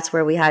 but that's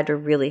where we had to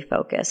really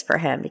focus for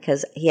him,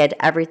 because he had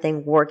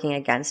everything working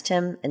against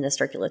him in the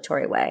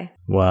circulatory way.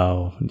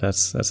 Wow,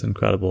 that's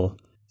incredible.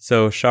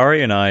 So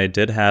Shari and I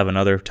did have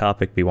another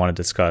topic we want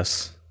to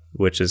discuss,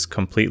 which is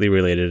completely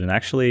related and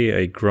actually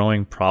a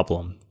growing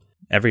problem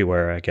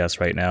everywhere, I guess,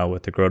 right now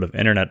with the growth of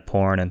internet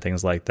porn and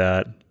things like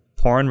that.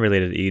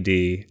 Porn-related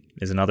ED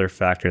is another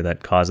factor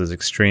that causes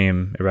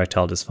extreme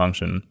erectile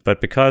dysfunction. But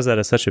because that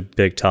is such a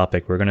big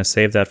topic, we're going to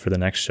save that for the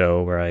next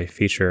show where I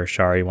feature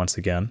Shari once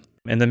again.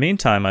 In the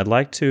meantime, I'd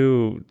like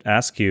to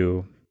ask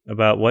you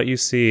about what you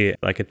see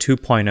like a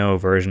 2.0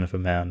 version of a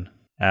man,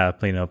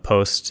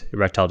 post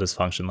erectile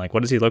dysfunction. Like,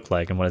 what does he look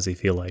like and what does he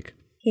feel like?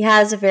 He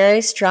has a very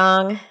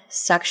strong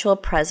sexual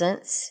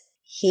presence.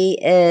 He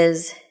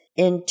is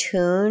in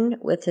tune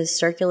with his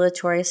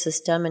circulatory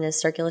system, and his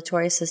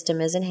circulatory system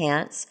is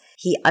enhanced.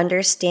 He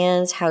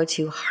understands how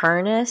to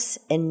harness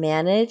and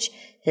manage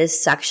his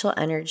sexual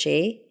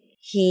energy.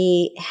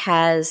 He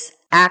has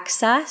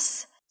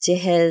access to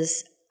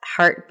his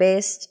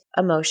heart-based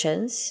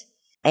emotions,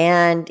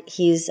 and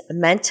he's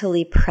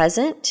mentally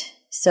present.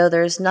 So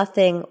there's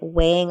nothing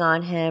weighing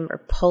on him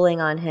or pulling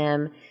on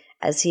him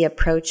as he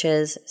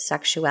approaches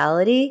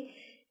sexuality.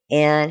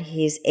 And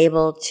he's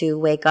able to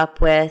wake up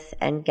with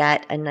and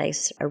get a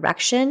nice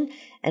erection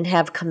and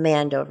have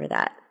command over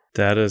that.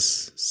 That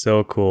is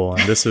so cool.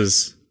 And this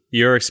is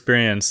your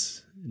experience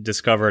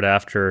discovered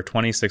after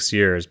 26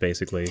 years,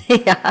 basically,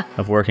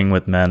 of working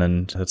with men.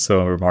 And that's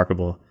so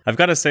remarkable. I've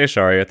got to say,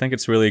 Shari, I think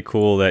it's really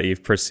cool that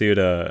you've pursued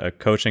a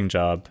coaching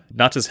job,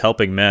 not just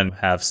helping men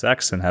have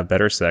sex and have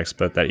better sex,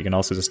 but that you can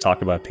also just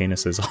talk about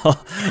penises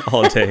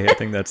all day. I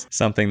think that's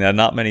something that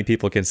not many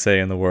people can say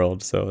in the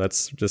world. So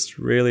that's just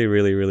really,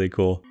 really, really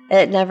cool.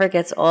 It never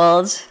gets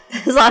old.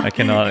 I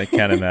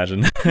can't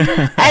imagine.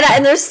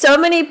 and there's so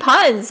many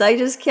puns. I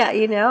just can't,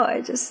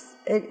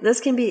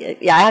 this can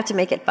be, I have to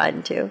make it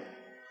fun too.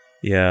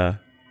 Yeah,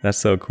 that's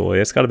so cool.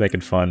 It's got to make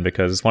it fun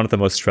because it's one of the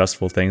most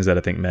stressful things that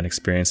I think men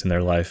experience in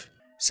their life.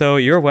 So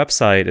your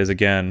website is,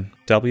 again,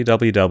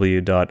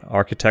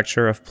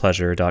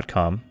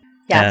 www.architectureofpleasure.com.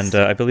 Yes.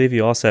 And I believe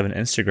you also have an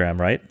Instagram,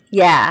 right?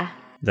 Yeah.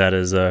 That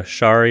is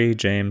Shari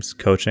James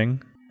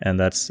Coaching. and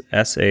that's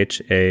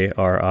SHARIJAMES,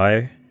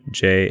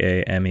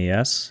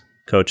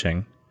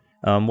 coaching.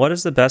 What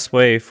is the best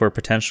way for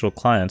potential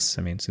clients?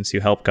 I mean, since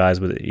you help guys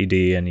with ED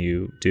and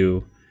you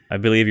do, I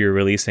believe you're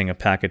releasing a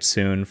package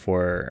soon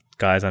for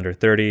guys under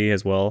 30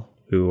 as well,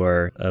 who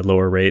are a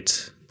lower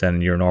rate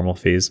than your normal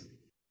fees.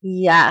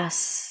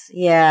 Yes.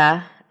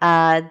 Yeah.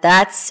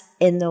 That's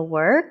in the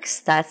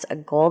works. That's a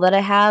goal that I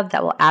have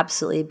that will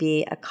absolutely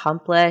be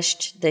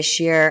accomplished this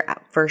year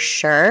for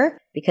sure,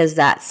 because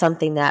that's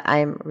something that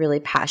I'm really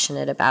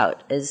passionate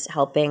about, is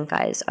helping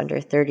guys under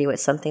 30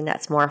 with something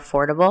that's more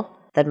affordable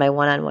than my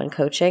one-on-one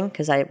coaching,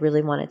 because I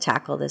really want to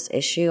tackle this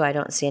issue. I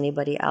don't see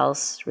anybody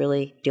else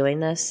really doing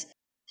this.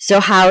 So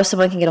how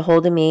someone can get a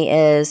hold of me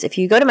is if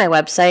you go to my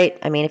website.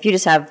 I mean, if you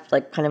just have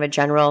like kind of a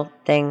general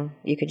thing,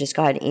 you can just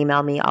go ahead and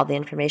email me. All the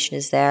information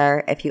is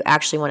there. If you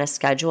actually want to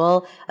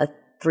schedule a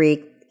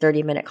free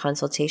 30-minute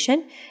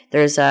consultation,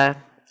 there's a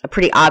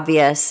pretty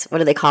obvious, what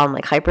do they call them,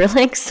 like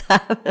hyperlinks?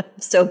 I'm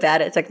so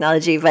bad at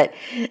technology, but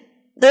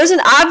there's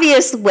an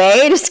obvious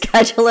way to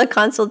schedule a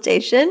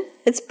consultation.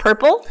 It's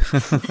purple.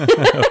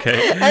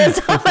 Okay. And it's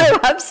on my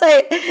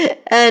website.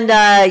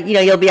 And,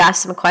 you'll be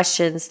asked some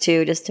questions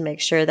too, just to make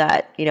sure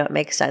that, it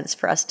makes sense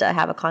for us to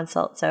have a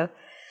consult. So,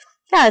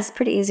 yeah, it's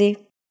pretty easy.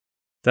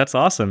 That's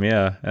awesome.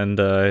 Yeah. And,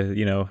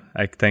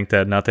 I think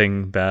that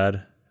nothing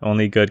bad,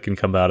 only good can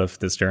come out of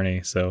this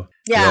journey. So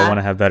we all want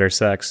to have better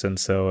sex. And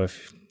so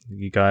if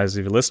you guys,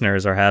 if your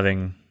listeners are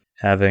having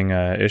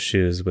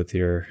issues with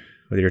your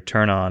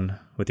turn on,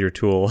 with your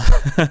tool,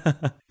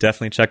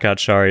 definitely check out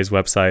Shari's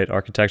website,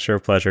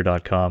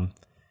 architectureofpleasure.com.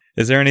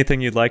 Is there anything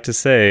you'd like to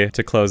say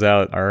to close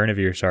out our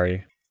interview,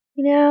 Shari?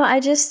 I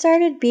just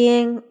started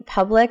being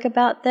public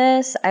about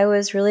this. I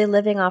was really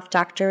living off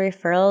doctor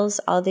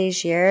referrals all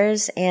these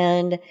years.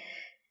 And,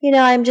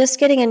 I'm just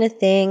getting into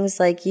things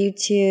like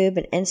YouTube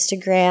and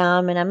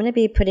Instagram, and I'm going to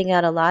be putting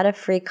out a lot of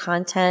free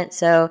content.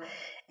 So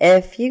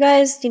if you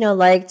guys,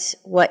 liked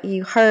what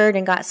you heard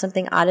and got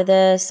something out of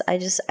this,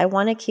 I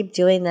want to keep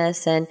doing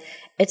this. And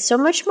it's so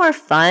much more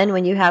fun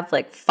when you have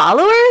like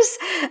followers.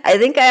 I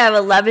think I have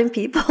 11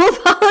 people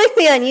following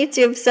me on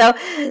YouTube. So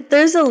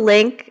there's a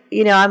link,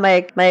 on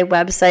my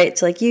website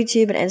to like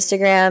YouTube and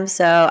Instagram.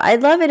 So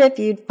I'd love it if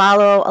you'd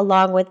follow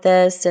along with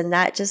this. And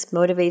that just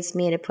motivates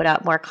me to put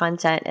out more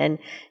content and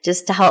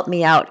just to help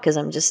me out, because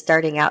I'm just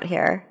starting out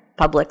here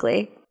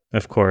publicly.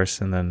 Of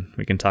course, and then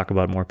we can talk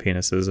about more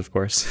penises, of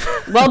course.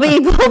 We'll be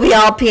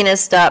all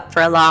penised up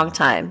for a long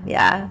time,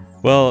 yeah.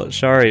 Well,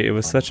 Shari, it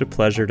was such a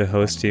pleasure to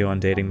host you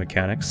on Dating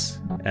Mechanics,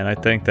 and I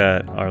think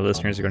that our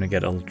listeners are going to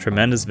get a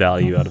tremendous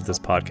value out of this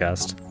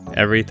podcast.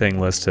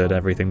 Everything listed,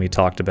 everything we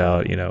talked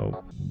about,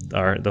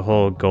 the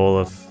whole goal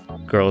of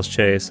Girls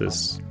Chase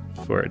is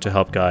to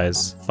help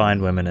guys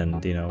find women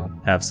and,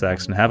 have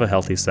sex and have a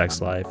healthy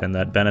sex life, and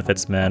that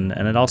benefits men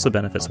and it also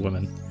benefits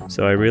women.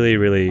 So I really,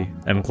 really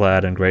am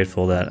glad and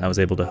grateful that I was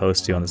able to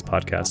host you on this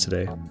podcast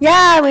today.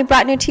 Yeah, we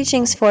brought new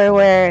teachings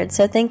forward,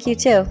 so thank you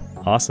too.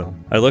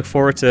 Awesome. I look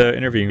forward to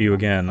interviewing you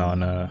again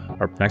on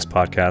our next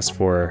podcast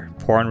for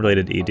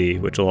porn-related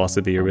ED, which will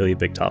also be a really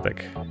big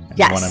topic.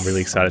 Yes. One I'm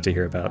really excited to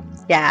hear about.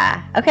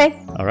 Yeah.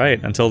 Okay. All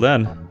right. Until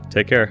then,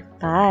 take care.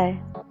 Bye.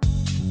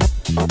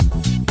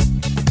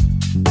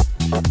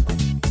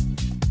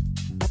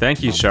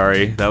 Thank you,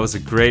 Shari. That was a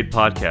great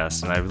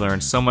podcast, and I've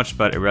learned so much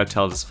about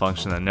erectile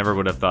dysfunction I never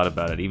would have thought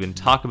about it, even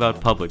talk about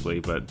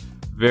publicly, but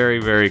very,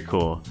 very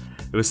cool.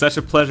 It was such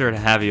a pleasure to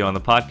have you on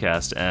the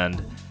podcast,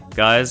 and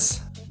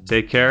guys,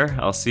 take care.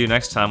 I'll see you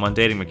next time on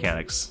Dating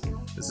Mechanics.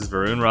 This is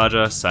Varun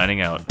Raja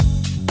signing out.